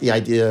dislike the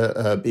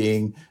idea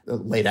being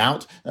laid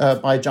out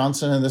by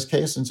Johnson in this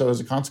case. And so as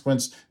a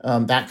consequence,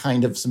 that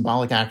kind of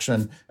symbolic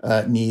action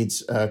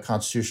needs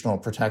constitutional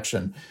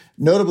protection.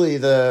 Notably,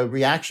 the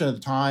reaction at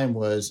the time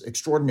was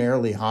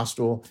extraordinarily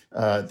hostile.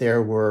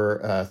 There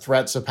were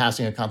threats of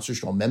passing a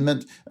constitutional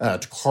amendment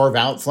to carve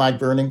out flag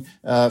burning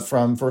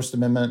from First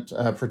Amendment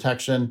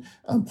protection,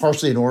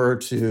 partially in order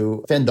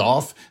to fend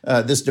off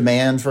this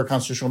demand for a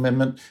constitutional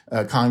amendment.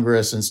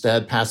 Congress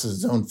instead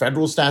passes its own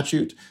federal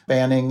statute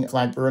banning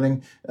flag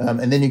burning.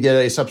 And then you get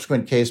a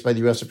subsequent case by the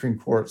U.S. Supreme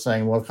Court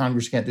saying, well,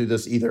 Congress can't do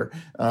this either,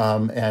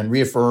 and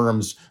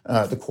reaffirms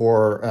the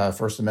core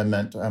First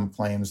Amendment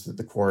claims that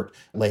the court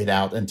laid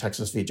out in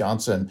Texas v.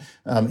 Johnson.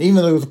 Even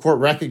though the court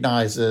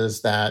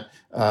recognizes that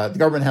the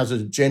government has a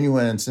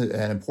genuine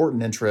and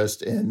important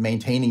interest in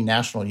maintaining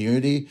national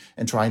unity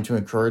and trying to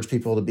encourage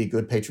people to be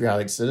good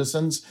patriotic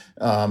citizens.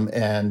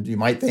 And you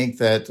might think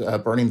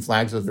that burning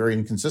flags is very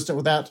inconsistent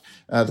with that.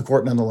 The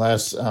court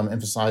nonetheless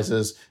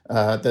emphasizes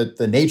that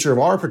the nature of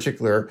our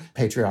particular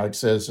patriotic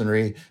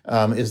citizenry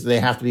is they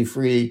have to be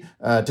free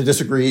to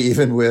disagree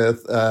even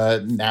with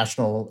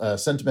national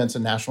sentiments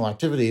and national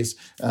activities,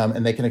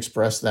 and they can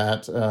express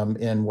that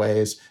in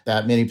ways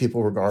that many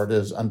people regard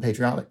as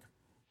unpatriotic.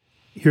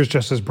 Here's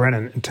Justice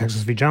Brennan in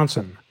Texas v.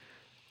 Johnson.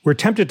 We're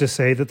tempted to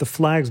say that the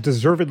flag's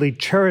deservedly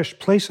cherished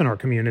place in our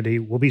community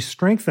will be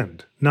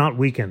strengthened, not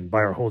weakened, by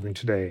our holding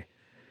today.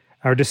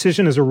 Our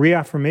decision is a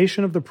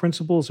reaffirmation of the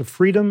principles of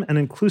freedom and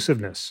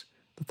inclusiveness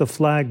that the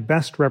flag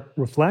best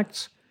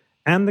reflects,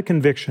 and the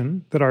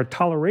conviction that our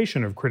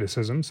toleration of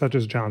criticism, such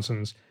as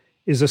Johnson's,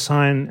 is a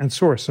sign and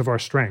source of our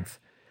strength.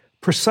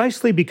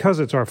 Precisely because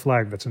it's our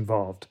flag that's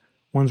involved,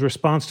 One's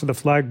response to the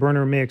flag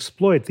burner may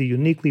exploit the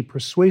uniquely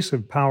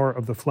persuasive power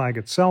of the flag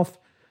itself.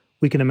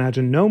 We can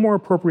imagine no more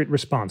appropriate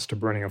response to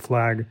burning a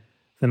flag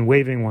than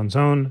waving one's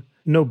own.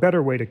 No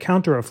better way to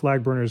counter a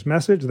flag burner's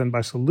message than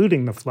by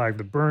saluting the flag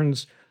that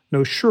burns.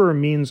 No surer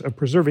means of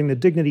preserving the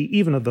dignity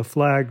even of the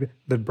flag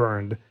that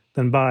burned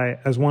than by,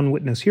 as one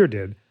witness here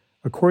did,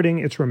 according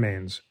its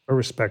remains a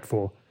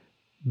respectful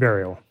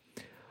burial.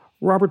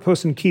 Robert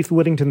Post and Keith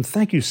Whittington,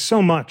 thank you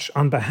so much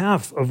on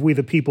behalf of We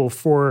the People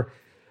for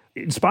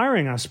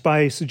inspiring us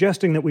by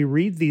suggesting that we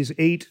read these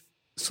 8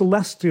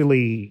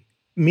 celestially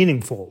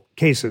meaningful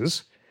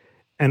cases.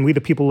 And We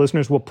the People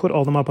listeners will put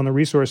all them up on the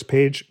resource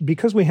page.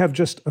 Because we have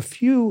just a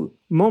few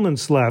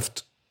moments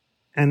left,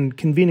 and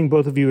convening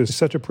both of you is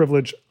such a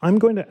privilege, I'm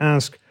going to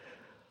ask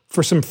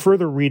for some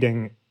further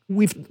reading.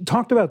 We've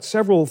talked about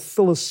several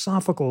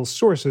philosophical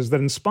sources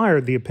that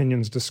inspired the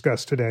opinions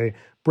discussed today.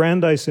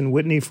 Brandeis and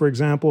Whitney, for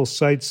example,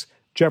 cites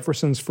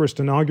Jefferson's first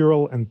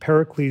inaugural and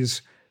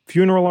Pericles'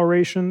 funeral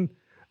oration.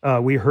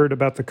 We heard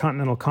about the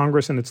Continental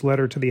Congress and its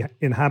letter to the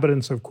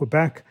inhabitants of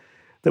Quebec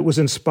that was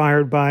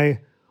inspired by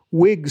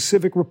Whig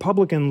civic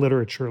Republican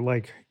literature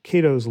like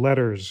Cato's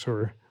Letters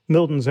or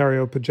Milton's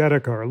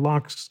Areopagitica or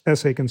Locke's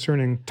essay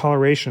concerning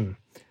toleration.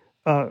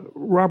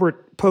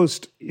 Robert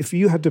Post, if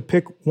you had to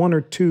pick one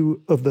or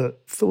two of the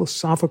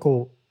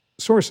philosophical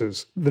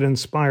sources that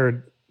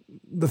inspired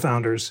the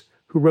founders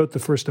who wrote the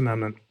First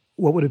Amendment,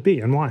 what would it be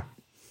and why?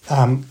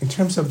 In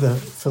terms of the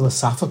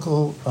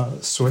philosophical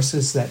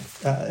sources that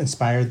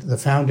inspired the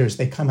founders,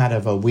 they come out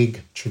of a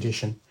Whig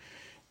tradition.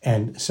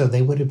 And so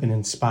they would have been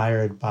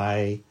inspired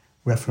by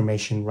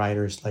Reformation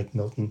writers like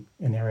Milton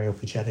and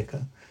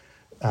Areopagitica.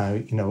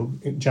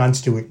 John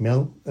Stuart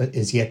Mill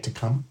is yet to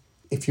come.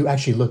 If you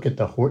actually look at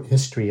the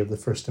history of the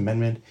First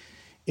Amendment,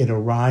 it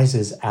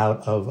arises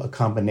out of a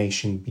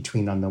combination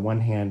between, on the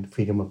one hand,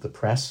 freedom of the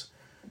press,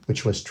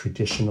 which was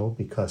traditional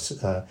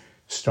because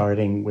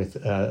starting with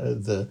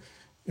the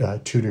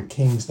Tudor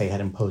kings, they had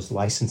imposed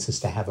licenses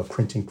to have a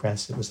printing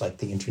press. It was like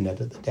the internet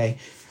of the day.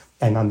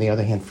 And on the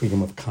other hand,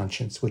 freedom of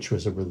conscience, which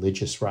was a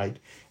religious right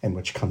and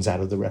which comes out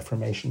of the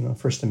Reformation. The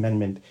First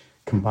Amendment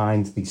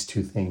combines these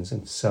two things.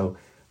 And so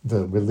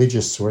the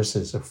religious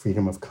sources of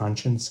freedom of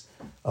conscience,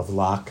 of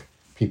Locke,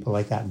 people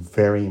like that,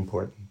 very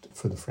important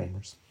for the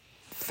framers.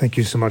 Thank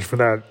you so much for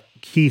that.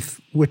 Keith,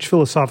 which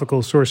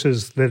philosophical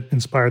sources that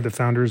inspired the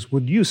founders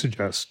would you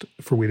suggest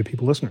for We the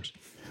People listeners?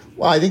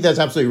 Well, I think that's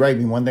absolutely right. I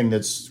mean, one thing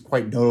that's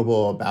quite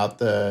notable about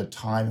the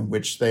time in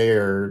which they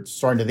are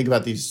starting to think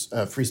about these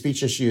free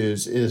speech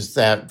issues is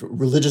that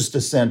religious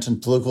dissent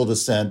and political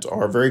dissent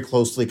are very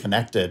closely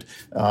connected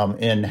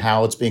in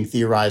how it's being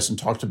theorized and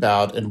talked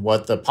about and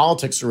what the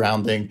politics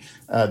surrounding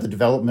the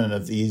development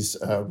of these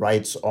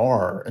rights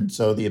are. And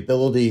so the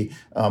ability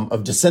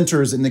of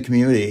dissenters in the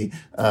community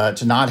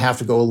to not have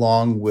to go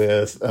along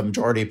with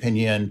majority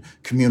opinion,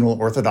 communal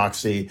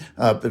orthodoxy,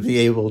 but be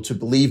able to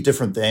believe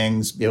different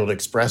things, be able to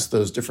express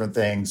those different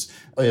things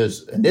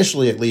is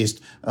initially, at least,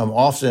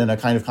 often a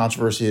kind of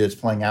controversy that's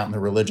playing out in the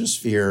religious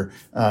sphere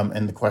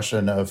and the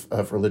question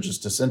of religious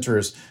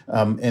dissenters,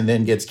 and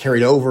then gets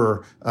carried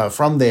over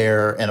from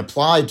there and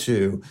applied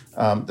to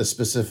the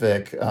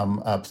specific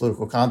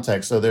political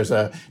context. So there's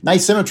a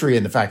nice symmetry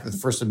in the fact that the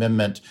First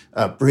Amendment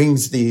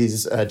brings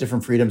these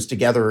different freedoms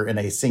together in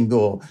a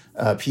single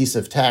piece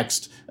of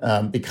text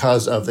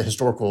because of the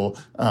historical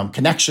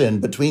connection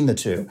between the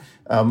two.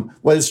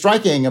 What is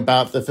striking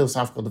about the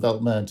philosophical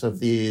development of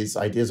these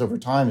ideas over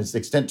time is the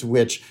extent to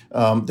which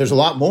there's a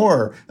lot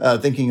more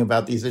thinking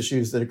about these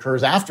issues that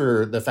occurs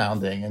after the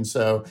founding. And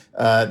so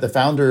the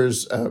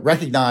founders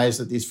recognize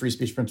that these free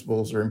speech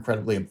principles are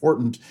incredibly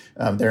important.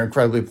 They're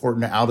incredibly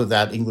important out of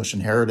that English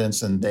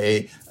inheritance, and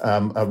they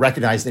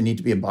recognize they need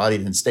to be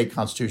embodied in state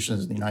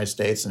constitutions in the United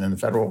States and in the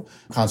federal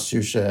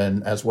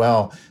constitution as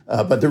well.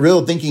 But the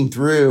real thinking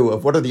through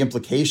of what are the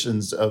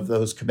implications of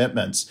those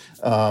commitments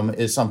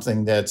is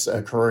something that's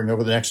occurring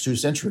over the next 2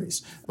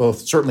 centuries, both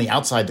certainly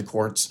outside the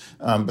courts,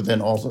 but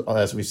then also,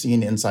 as we've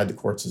seen, inside the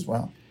courts as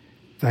well.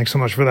 Thanks so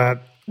much for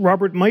that.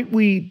 Robert, might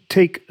we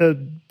take a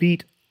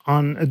beat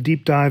on a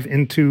deep dive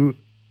into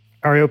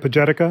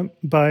Areopagitica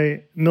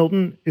by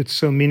Milton? It's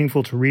so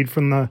meaningful to read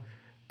from the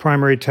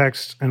primary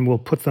text, and we'll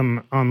put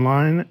them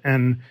online.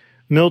 And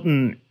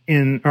Milton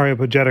in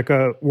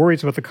Areopagitica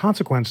worries about the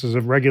consequences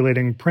of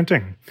regulating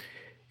printing.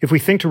 If we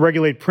think to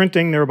regulate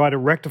printing, thereby to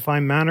rectify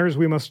manners,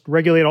 we must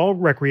regulate all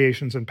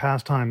recreations and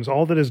pastimes,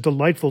 all that is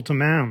delightful to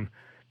man.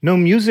 No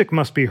music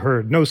must be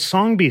heard, no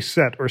song be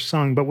set or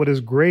sung, but what is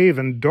grave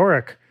and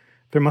Doric.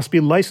 There must be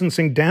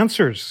licensing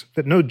dancers,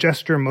 that no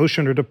gesture,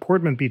 motion, or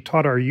deportment be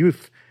taught our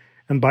youth,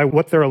 and by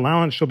what their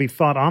allowance shall be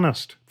thought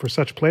honest, for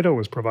such Plato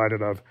was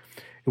provided of.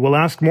 It will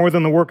ask more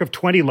than the work of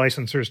 20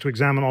 licensers to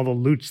examine all the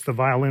lutes, the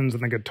violins,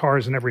 and the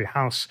guitars in every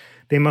house.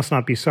 They must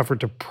not be suffered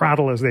to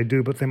prattle as they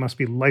do, but they must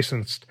be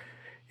licensed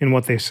in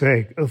what they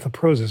say. The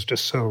prose is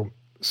just so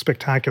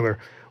spectacular.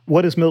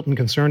 What is Milton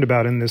concerned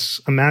about in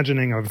this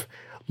imagining of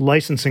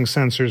licensing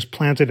censors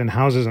planted in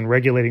houses and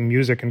regulating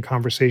music and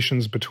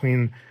conversations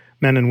between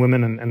men and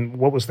women, and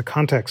what was the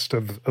context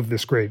of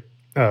this great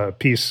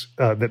piece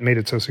that made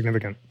it so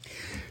significant?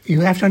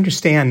 You have to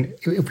understand,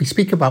 if we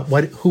speak about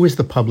who is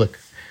the public,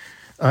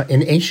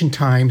 in ancient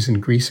times in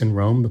Greece and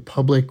Rome, the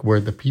public were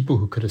the people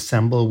who could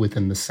assemble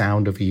within the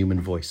sound of a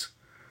human voice,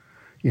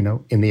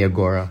 in the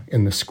agora,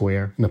 in the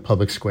square, in the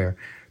public square.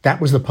 That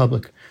was the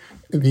public.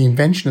 The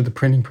invention of the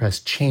printing press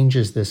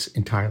changes this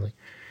entirely.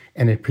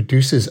 And it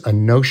produces a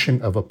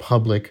notion of a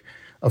public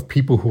of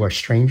people who are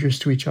strangers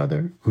to each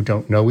other, who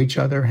don't know each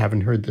other,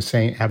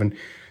 haven't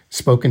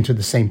spoken to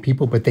the same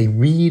people, but they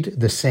read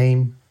the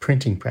same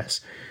printing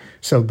press.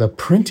 So the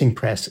printing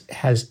press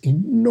has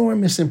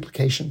enormous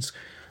implications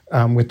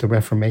with the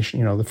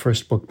Reformation. The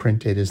first book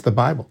printed is the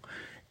Bible.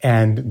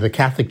 And the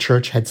Catholic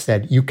Church had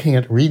said, you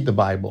can't read the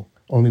Bible.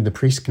 Only the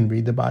priest can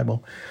read the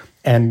Bible.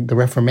 And the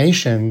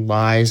Reformation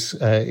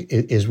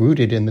is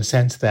rooted in the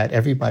sense that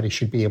everybody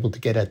should be able to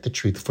get at the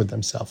truth for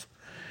themselves.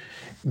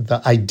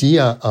 The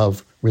idea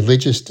of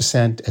religious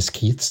dissent, as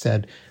Keith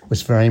said,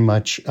 was very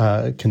much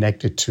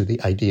connected to the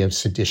idea of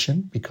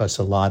sedition, because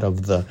a lot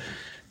of the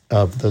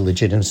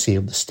legitimacy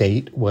of the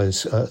state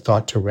was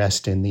thought to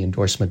rest in the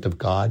endorsement of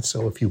God.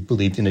 So if you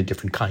believed in a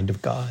different kind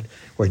of God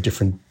or a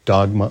different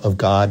dogma of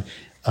God,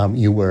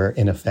 you were,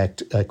 in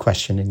effect,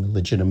 questioning the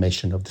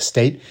legitimation of the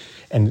state.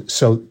 And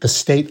so the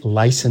state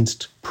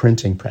licensed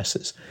printing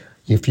presses.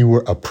 If you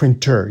were a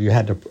printer, you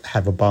had to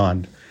have a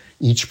bond.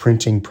 Each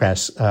printing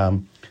press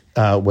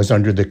was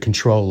under the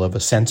control of a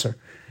censor,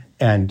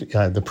 and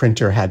the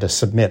printer had to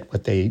submit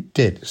what they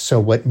did. So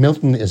what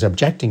Milton is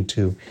objecting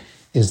to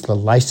is the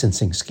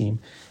licensing scheme.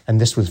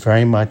 And this was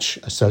very much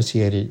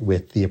associated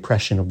with the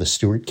oppression of the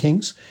Stuart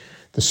kings.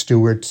 The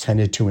Stuarts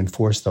tended to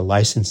enforce the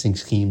licensing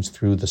schemes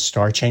through the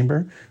Star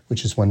Chamber,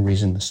 which is one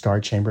reason the Star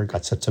Chamber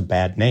got such a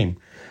bad name.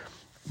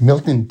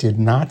 Milton did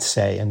not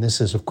say, and this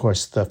is, of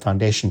course, the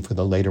foundation for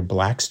the later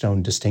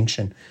Blackstone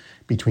distinction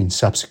between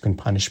subsequent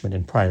punishment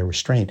and prior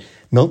restraint.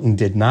 Milton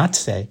did not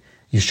say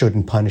you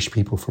shouldn't punish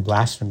people for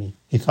blasphemy.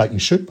 He thought you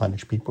should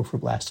punish people for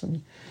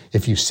blasphemy.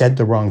 If you said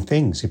the wrong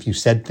things, if you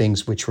said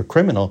things which were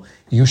criminal,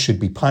 you should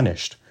be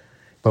punished.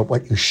 But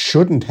what you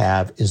shouldn't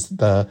have is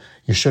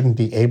you shouldn't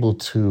be able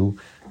to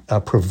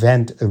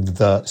prevent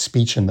the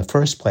speech in the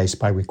first place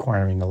by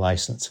requiring a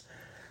license.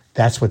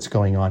 That's what's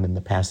going on in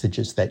the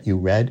passages that you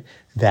read.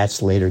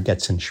 That's later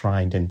gets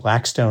enshrined in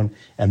Blackstone,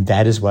 and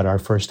that is what our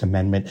First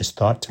Amendment is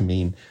thought to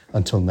mean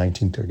until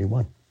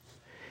 1931.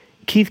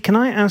 Keith, can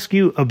I ask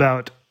you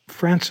about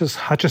Francis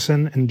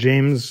Hutcheson and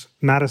James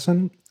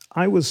Madison?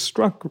 I was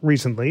struck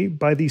recently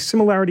by the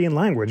similarity in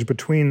language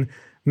between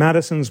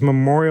Madison's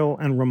memorial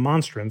and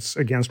remonstrance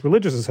against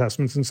religious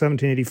assessments in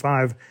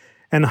 1785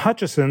 and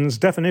Hutcheson's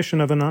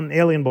definition of an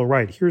unalienable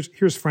right.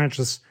 Here's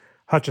Francis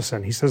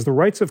Hutcheson. He says the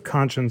rights of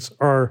conscience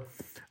are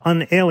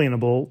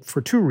unalienable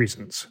for two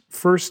reasons.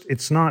 First,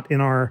 it's not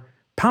in our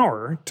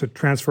power to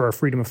transfer our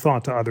freedom of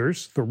thought to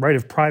others. The right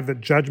of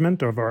private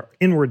judgment of our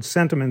inward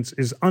sentiments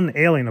is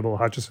unalienable,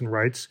 Hutcheson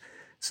writes,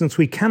 since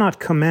we cannot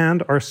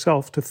command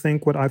ourself to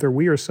think what either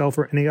we ourselves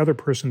or any other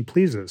person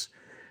pleases.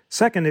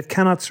 Second, it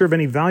cannot serve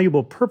any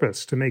valuable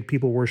purpose to make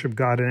people worship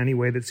God in any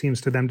way that seems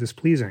to them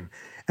displeasing.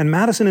 And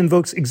Madison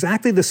invokes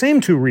exactly the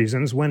same two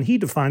reasons when he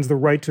defines the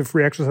right to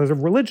free exercise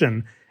of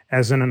religion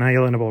as an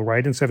unalienable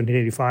right in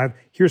 1785.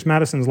 Here's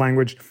Madison's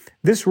language.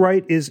 This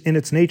right is in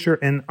its nature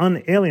an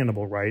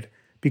unalienable right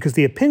because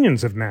the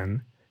opinions of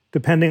men,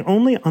 depending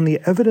only on the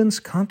evidence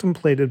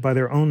contemplated by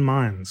their own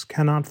minds,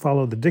 cannot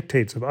follow the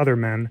dictates of other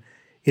men.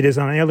 It is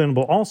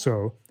unalienable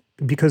also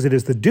because it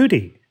is the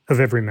duty of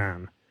every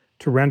man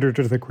to render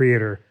to the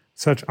Creator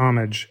such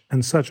homage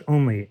and such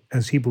only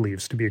as he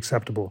believes to be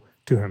acceptable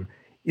to him.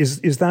 Is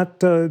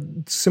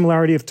that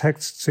similarity of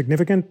text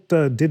significant?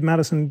 Did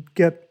Madison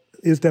get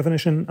his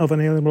definition of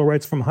unalienable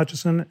rights from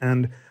Hutcheson,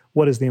 and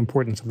what is the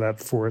importance of that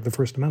for the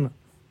First Amendment?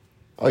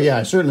 Oh, yeah,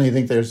 I certainly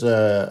think there's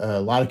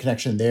a lot of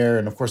connection there.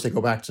 And of course, they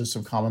go back to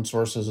some common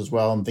sources as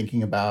well. I'm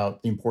thinking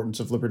about the importance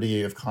of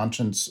liberty of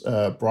conscience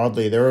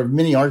broadly. There are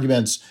many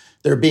arguments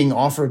that are being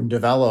offered and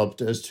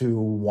developed as to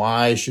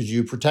why should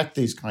you protect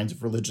these kinds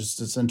of religious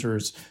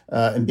dissenters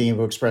and being able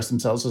to express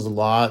themselves. There's a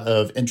lot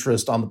of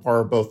interest on the part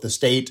of both the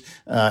state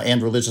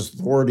and religious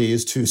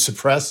authorities to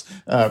suppress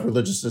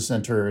religious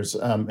dissenters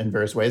in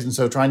various ways. And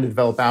so trying to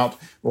develop out,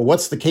 well,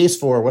 what's the case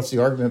for, what's the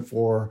argument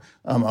for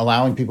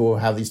allowing people who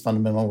have these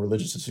fundamental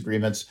religious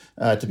disagreements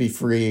to be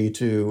free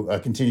to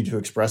continue to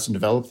express and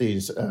develop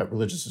these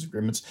religious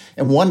disagreements.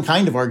 And one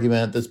kind of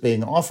argument that's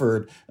being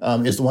offered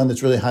is the one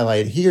that's really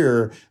highlighted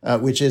here,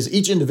 which is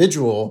each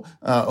individual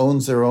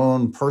owns their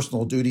own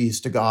personal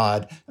duties to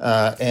God,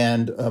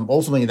 and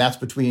ultimately that's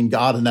between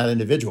God and that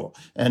individual.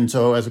 And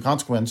so as a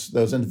consequence,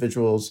 those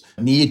individuals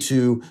need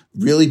to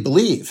really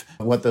believe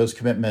what those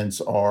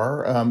commitments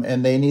are,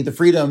 and they need the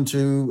freedom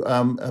to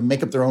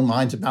make up their own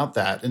minds about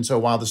that. And so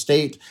while the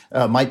state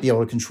might be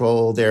able to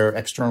control their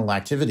external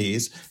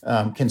activities,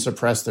 can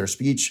suppress their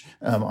speech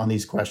on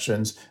these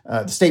questions,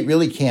 the state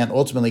really can't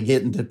ultimately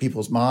get into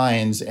people's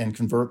minds and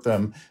convert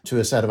them to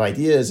a set of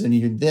ideas. And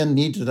you then again,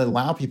 need to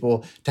allow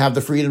people to have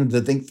the freedom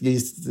to think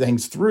these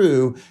things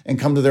through and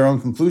come to their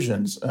own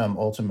conclusions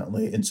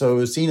ultimately. And so it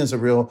was seen as a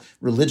real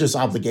religious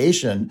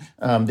obligation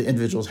the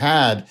individuals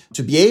had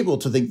to be able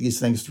to think these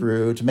things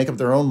through, to make up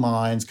their own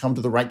minds, come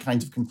to the right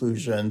kinds of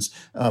conclusions,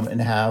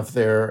 and have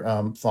their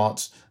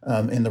thoughts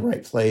in the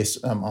right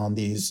place on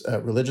these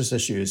religious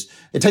issues.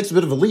 It takes a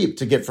bit of a leap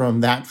to get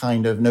from that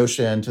kind of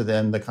notion to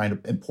then the kind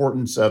of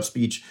importance of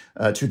speech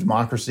to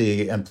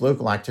democracy and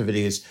political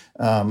activities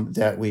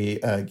that we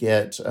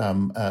get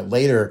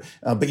later.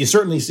 But you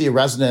certainly see a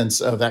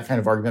resonance of that kind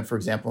of argument, for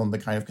example, in the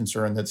kind of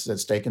concern that's at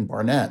stake in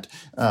Barnett,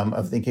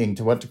 of thinking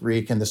to what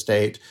degree can the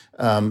state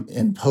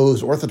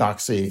impose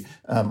orthodoxy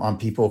on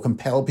people,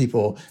 compel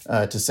people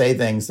to say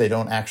things they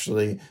don't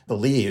actually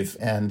believe.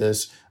 And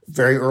this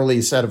very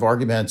early set of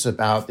arguments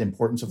about the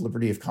importance of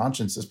liberty of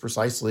conscience is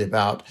precisely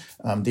about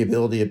the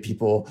ability of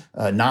people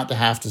not to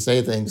have to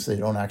say things they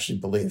don't actually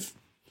believe.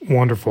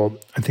 Wonderful.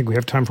 I think we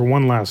have time for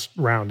one last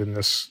round in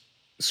this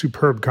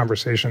superb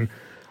conversation.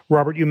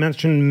 Robert, you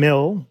mentioned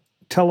Mill.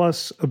 Tell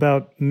us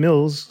about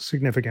Mill's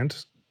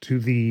significance to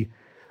the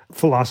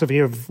philosophy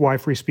of why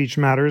free speech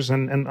matters,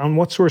 and on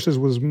what sources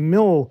was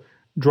Mill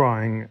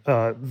drawing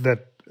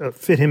that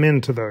fit him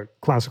into the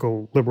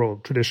classical liberal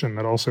tradition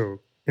that also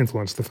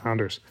influenced the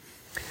founders?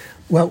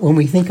 Well, when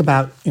we think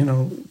about,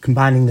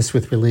 combining this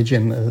with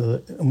religion,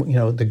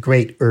 the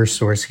great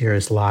source here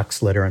is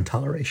Locke's Letter on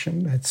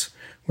Toleration. That's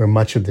where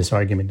much of this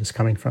argument is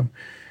coming from.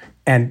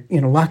 And,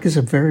 Locke is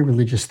a very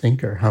religious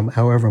thinker,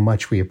 however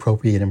much we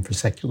appropriate him for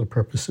secular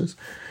purposes.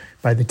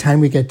 By the time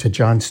we get to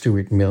John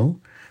Stuart Mill,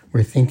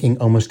 we're thinking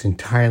almost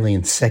entirely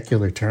in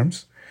secular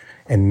terms.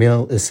 And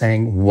Mill is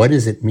saying, what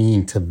does it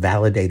mean to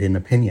validate an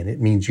opinion? It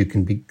means you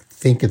can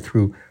think it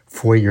through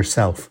for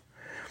yourself.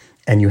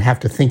 And you have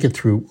to think it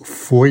through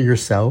for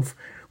yourself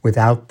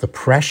without the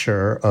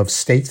pressure of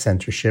state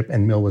censorship.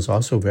 And Mill was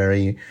also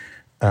very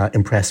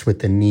impressed with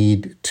the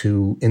need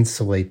to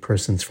insulate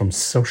persons from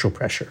social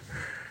pressure,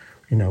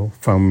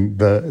 from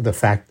the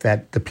fact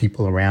that the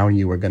people around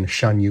you are going to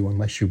shun you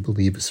unless you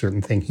believe a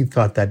certain thing. He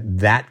thought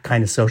that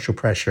kind of social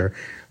pressure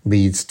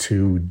leads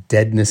to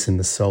deadness in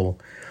the soul.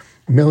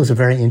 Mill is a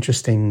very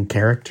interesting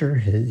character.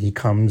 He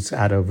comes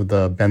out of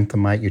the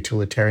Benthamite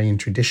utilitarian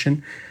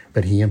tradition,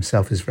 but he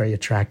himself is very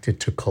attracted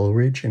to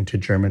Coleridge and to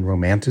German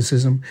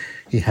Romanticism.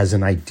 He has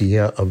an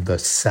idea of the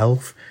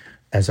self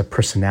as a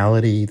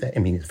personality.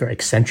 He's a very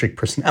eccentric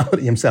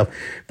personality himself,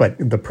 but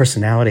the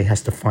personality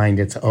has to find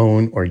its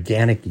own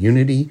organic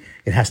unity.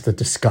 It has to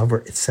discover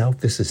itself.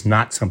 This is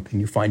not something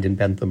you find in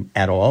Bentham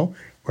at all,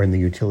 or in the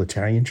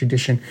utilitarian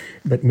tradition,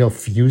 but Mill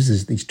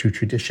fuses these two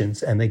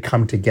traditions and they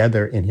come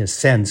together in his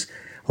sense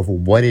of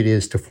what it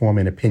is to form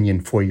an opinion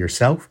for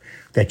yourself,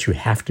 that you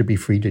have to be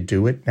free to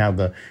do it. Now,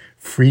 the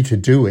free to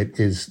do it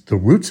is, the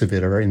roots of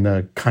it are in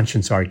the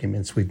conscience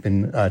arguments we've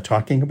been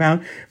talking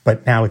about,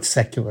 but now it's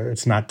secular.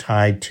 It's not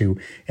tied to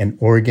an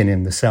organ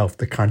in the self.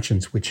 The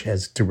conscience, which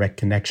has direct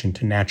connection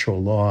to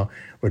natural law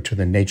or to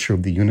the nature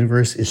of the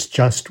universe, is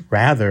just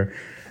rather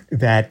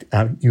that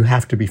you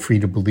have to be free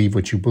to believe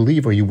what you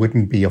believe or you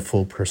wouldn't be a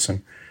full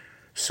person.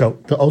 So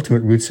the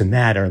ultimate roots in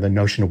that are the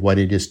notion of what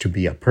it is to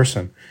be a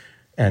person.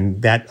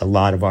 And that a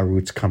lot of our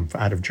roots come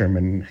out of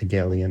German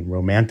Hegelian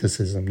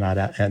Romanticism,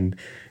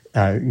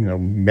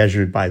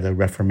 measured by the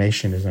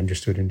Reformation as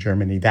understood in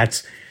Germany.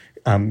 That's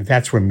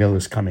where Mill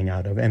is coming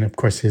out of. And of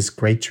course, his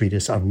great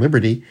treatise on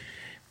liberty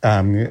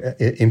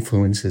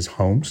influences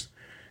Holmes,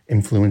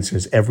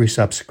 influences every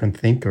subsequent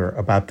thinker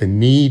about the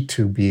need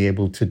to be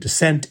able to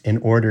dissent in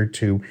order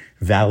to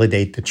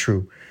validate the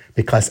true.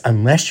 Because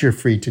unless you're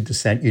free to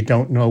dissent, you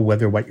don't know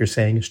whether what you're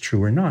saying is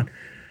true or not.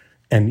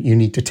 And you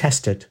need to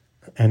test it.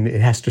 And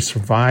it has to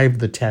survive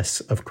the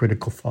tests of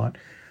critical thought.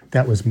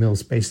 That was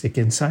Mill's basic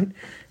insight.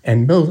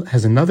 And Mill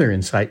has another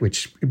insight,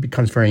 which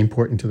becomes very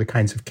important to the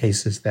kinds of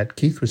cases that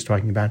Keith was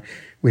talking about,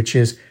 which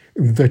is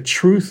the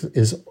truth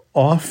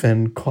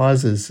often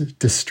causes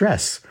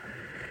distress.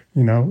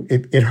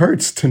 It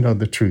hurts to know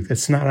the truth.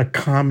 It's not a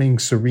calming,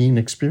 serene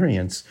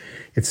experience.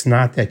 It's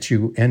not that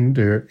you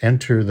enter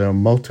the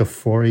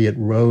multiforiate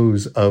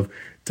rose of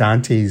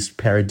Dante's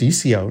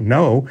Paradiso.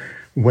 No,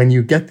 when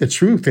you get the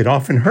truth, it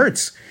often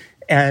hurts.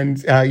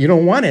 And you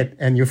don't want it,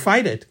 and you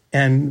fight it.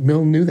 And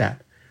Mill knew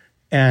that.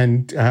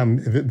 And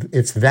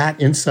it's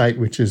that insight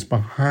which is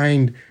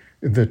behind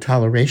the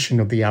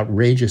toleration of the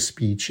outrageous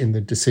speech in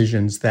the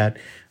decisions that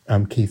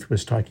Keith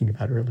was talking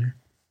about earlier.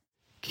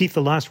 Keith,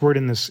 the last word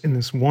in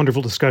this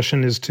wonderful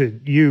discussion is to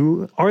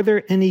you. Are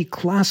there any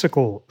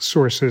classical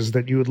sources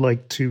that you would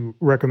like to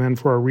recommend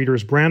for our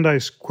readers?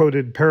 Brandeis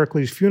quoted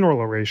Pericles' funeral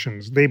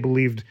orations. They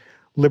believed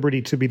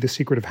liberty to be the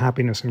secret of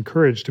happiness and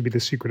courage to be the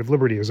secret of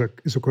liberty is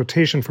a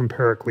quotation from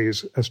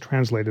Pericles as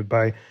translated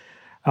by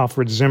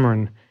Alfred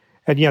Zimmern.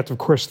 And yet, of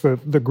course,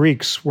 the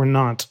Greeks were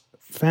not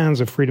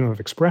fans of freedom of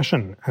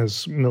expression,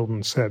 as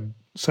Milton said,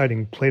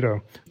 citing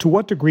Plato. To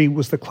what degree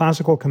was the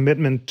classical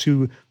commitment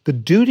to the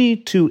duty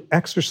to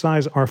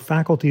exercise our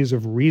faculties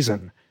of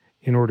reason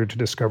in order to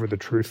discover the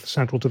truth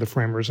central to the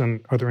framers?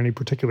 And are there any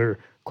particular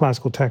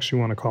classical texts you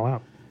want to call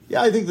out?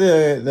 Yeah, I think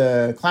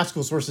the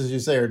classical sources you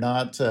say are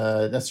not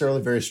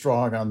necessarily very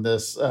strong on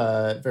this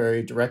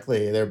very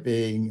directly. They're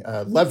being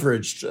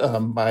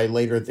leveraged by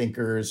later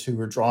thinkers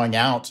who are drawing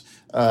out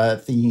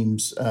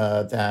themes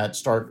that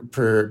start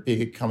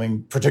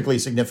becoming particularly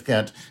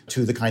significant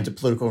to the kinds of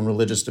political and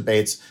religious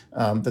debates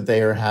that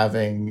they are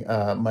having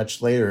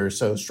much later.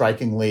 So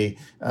strikingly,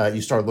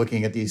 you start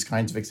looking at these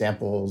kinds of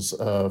examples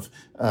of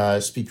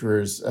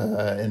speakers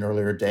in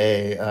earlier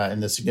day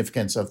and the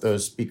significance of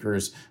those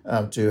speakers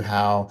to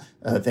how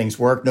things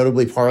work.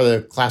 Notably, part of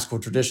the classical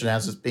tradition,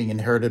 as it's being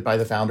inherited by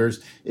the founders,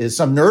 is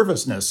some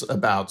nervousness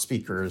about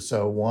speakers.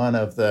 So one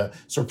of the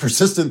sort of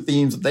persistent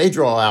themes that they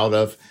draw out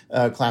of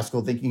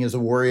classical thinking is a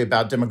worry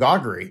about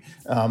demagoguery,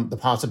 the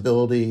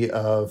possibility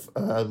of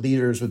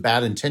leaders with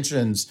bad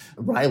intentions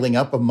riling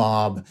up a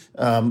mob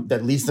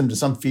that leads them to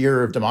some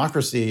fear of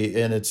democracy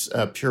in its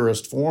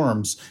purest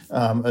forms,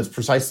 as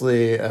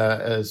precisely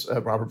as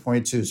Robert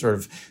pointed to, sort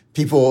of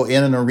people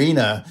in an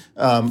arena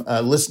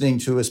listening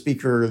to a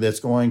speaker that's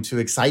going to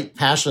excite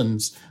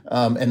passions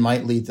and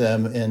might lead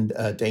them in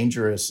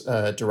dangerous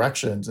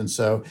directions. And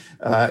so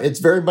it's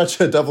very much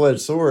a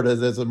double-edged sword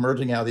as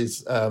emerging out of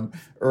these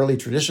early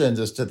traditions,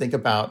 is to think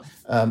about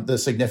the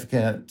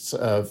significance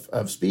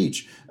of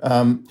speech.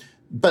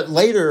 But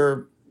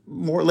later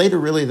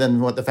really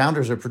than what the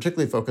founders are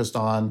particularly focused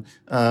on,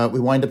 we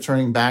wind up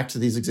turning back to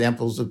these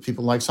examples of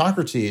people like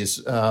Socrates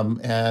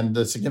and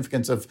the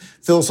significance of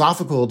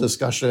philosophical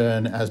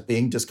discussion as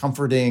being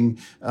discomforting,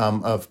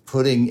 of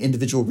putting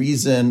individual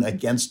reason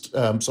against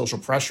social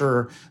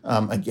pressure,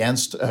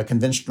 against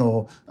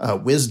conventional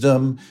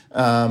wisdom.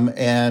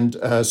 And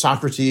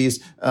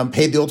Socrates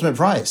paid the ultimate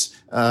price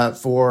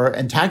for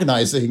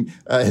antagonizing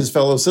his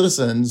fellow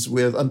citizens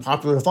with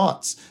unpopular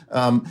thoughts.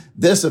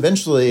 This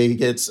eventually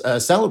gets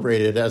celebrated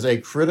as a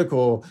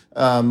critical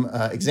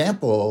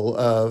example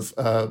of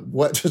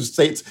what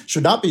states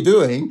should not be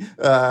doing,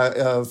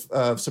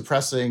 of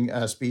suppressing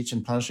speech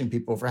and punishing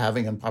people for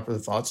having unpopular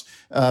thoughts.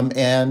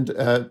 And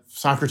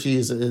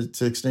Socrates, to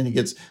the extent he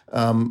gets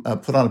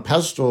put on a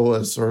pedestal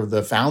as sort of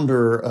the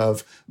founder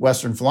of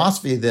Western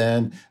philosophy,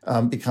 then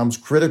becomes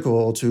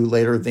critical to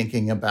later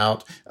thinking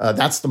about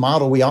that's the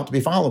model we ought to be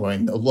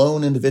following. A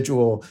lone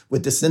individual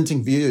with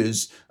dissenting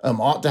views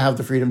ought to have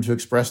the freedom to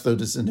express those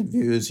dissenting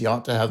views. He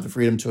ought to have the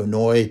freedom to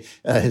annoy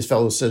his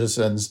fellow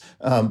citizens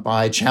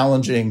by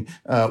challenging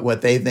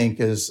what they think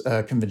is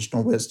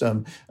conventional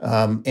wisdom.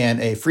 And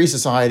a free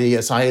society,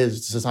 a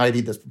society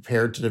that's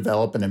prepared to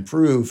develop and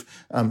improve,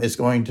 is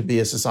going to be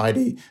a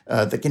society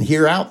that can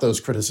hear out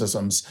those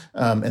criticisms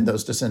and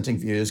those dissenting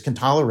views, can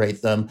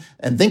tolerate them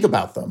and think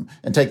about them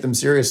and take them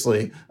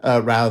seriously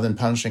rather than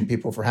punishing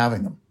people for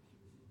having them.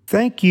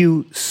 Thank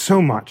you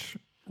so much,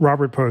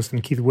 Robert Post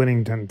and Keith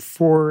Whittington,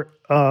 for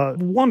a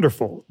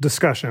wonderful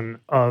discussion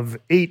of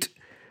 8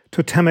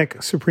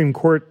 totemic Supreme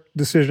Court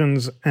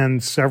decisions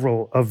and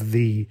several of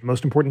the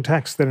most important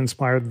texts that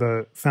inspired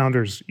the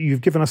founders. You've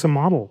given us a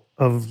model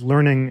of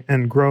learning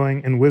and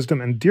growing in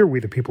wisdom. And dear We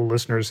the People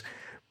listeners,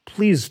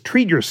 please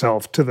treat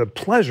yourself to the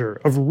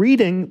pleasure of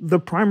reading the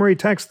primary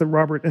text that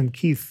Robert and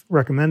Keith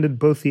recommended,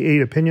 both the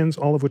 8 opinions,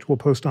 all of which we'll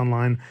post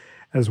online,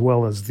 as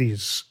well as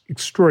these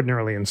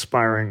extraordinarily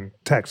inspiring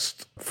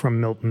texts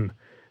from Milton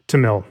to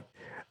Mill.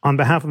 On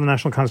behalf of the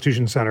National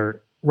Constitution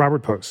Center,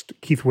 Robert Post,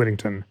 Keith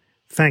Whittington,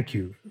 thank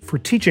you for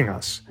teaching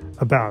us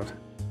about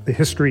the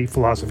history,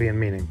 philosophy, and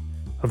meaning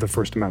of the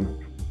First Amendment.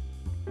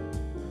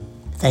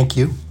 Thank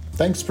you.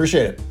 Thanks,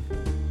 appreciate it.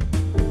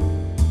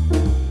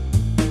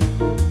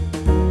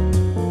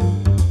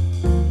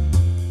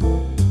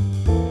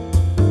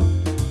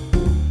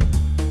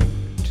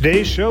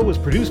 Today's show was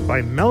produced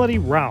by Melody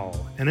Rowell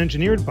and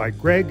engineered by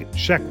Greg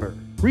Scheckler.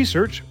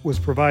 Research was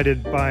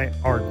provided by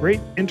our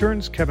great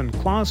interns Kevin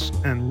Kloss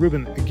and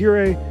Ruben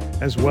Aguirre,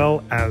 as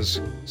well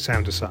as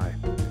Sam Desai.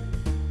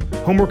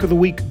 Homework of the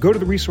week, go to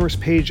the resource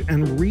page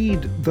and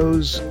read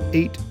those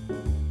 8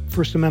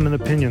 First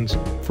Amendment opinions.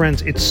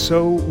 Friends, it's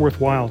so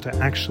worthwhile to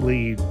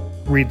actually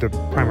read the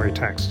primary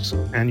texts,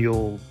 and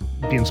you'll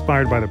be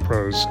inspired by the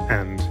prose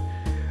and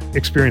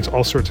experience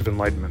all sorts of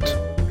enlightenment,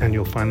 and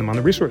you'll find them on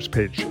the resource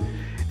page.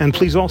 And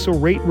please also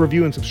rate,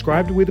 review, and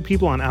subscribe to We the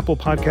People on Apple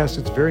Podcasts.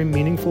 It's very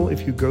meaningful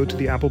if you go to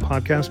the Apple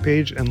Podcast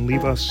page and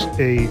leave us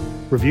a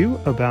review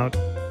about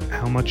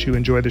how much you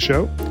enjoy the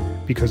show,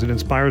 because it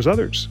inspires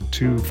others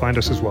to find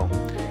us as well.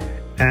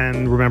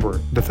 And remember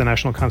that the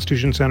National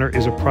Constitution Center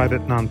is a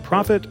private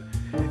nonprofit.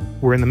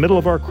 We're in the middle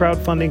of our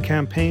crowdfunding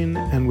campaign,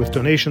 and with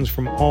donations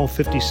from all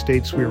 50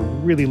 states, we're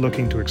really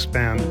looking to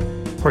expand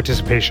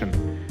participation.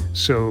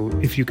 So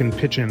if you can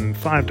pitch in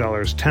 $5,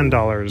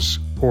 $10,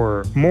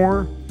 or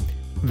more,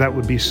 that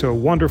would be so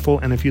wonderful.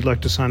 And if you'd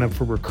like to sign up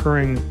for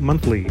recurring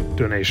monthly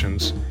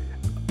donations,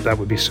 that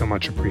would be so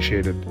much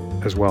appreciated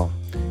as well.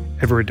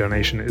 Every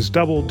donation is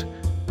doubled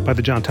by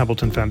the John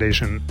Templeton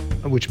Foundation,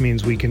 which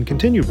means we can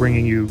continue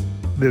bringing you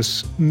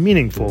this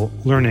meaningful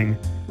learning,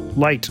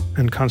 light,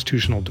 and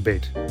constitutional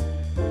debate.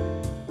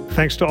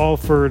 Thanks to all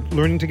for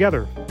learning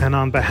together. And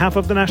on behalf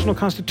of the National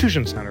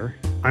Constitution Center,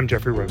 I'm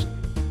Jeffrey Rosen.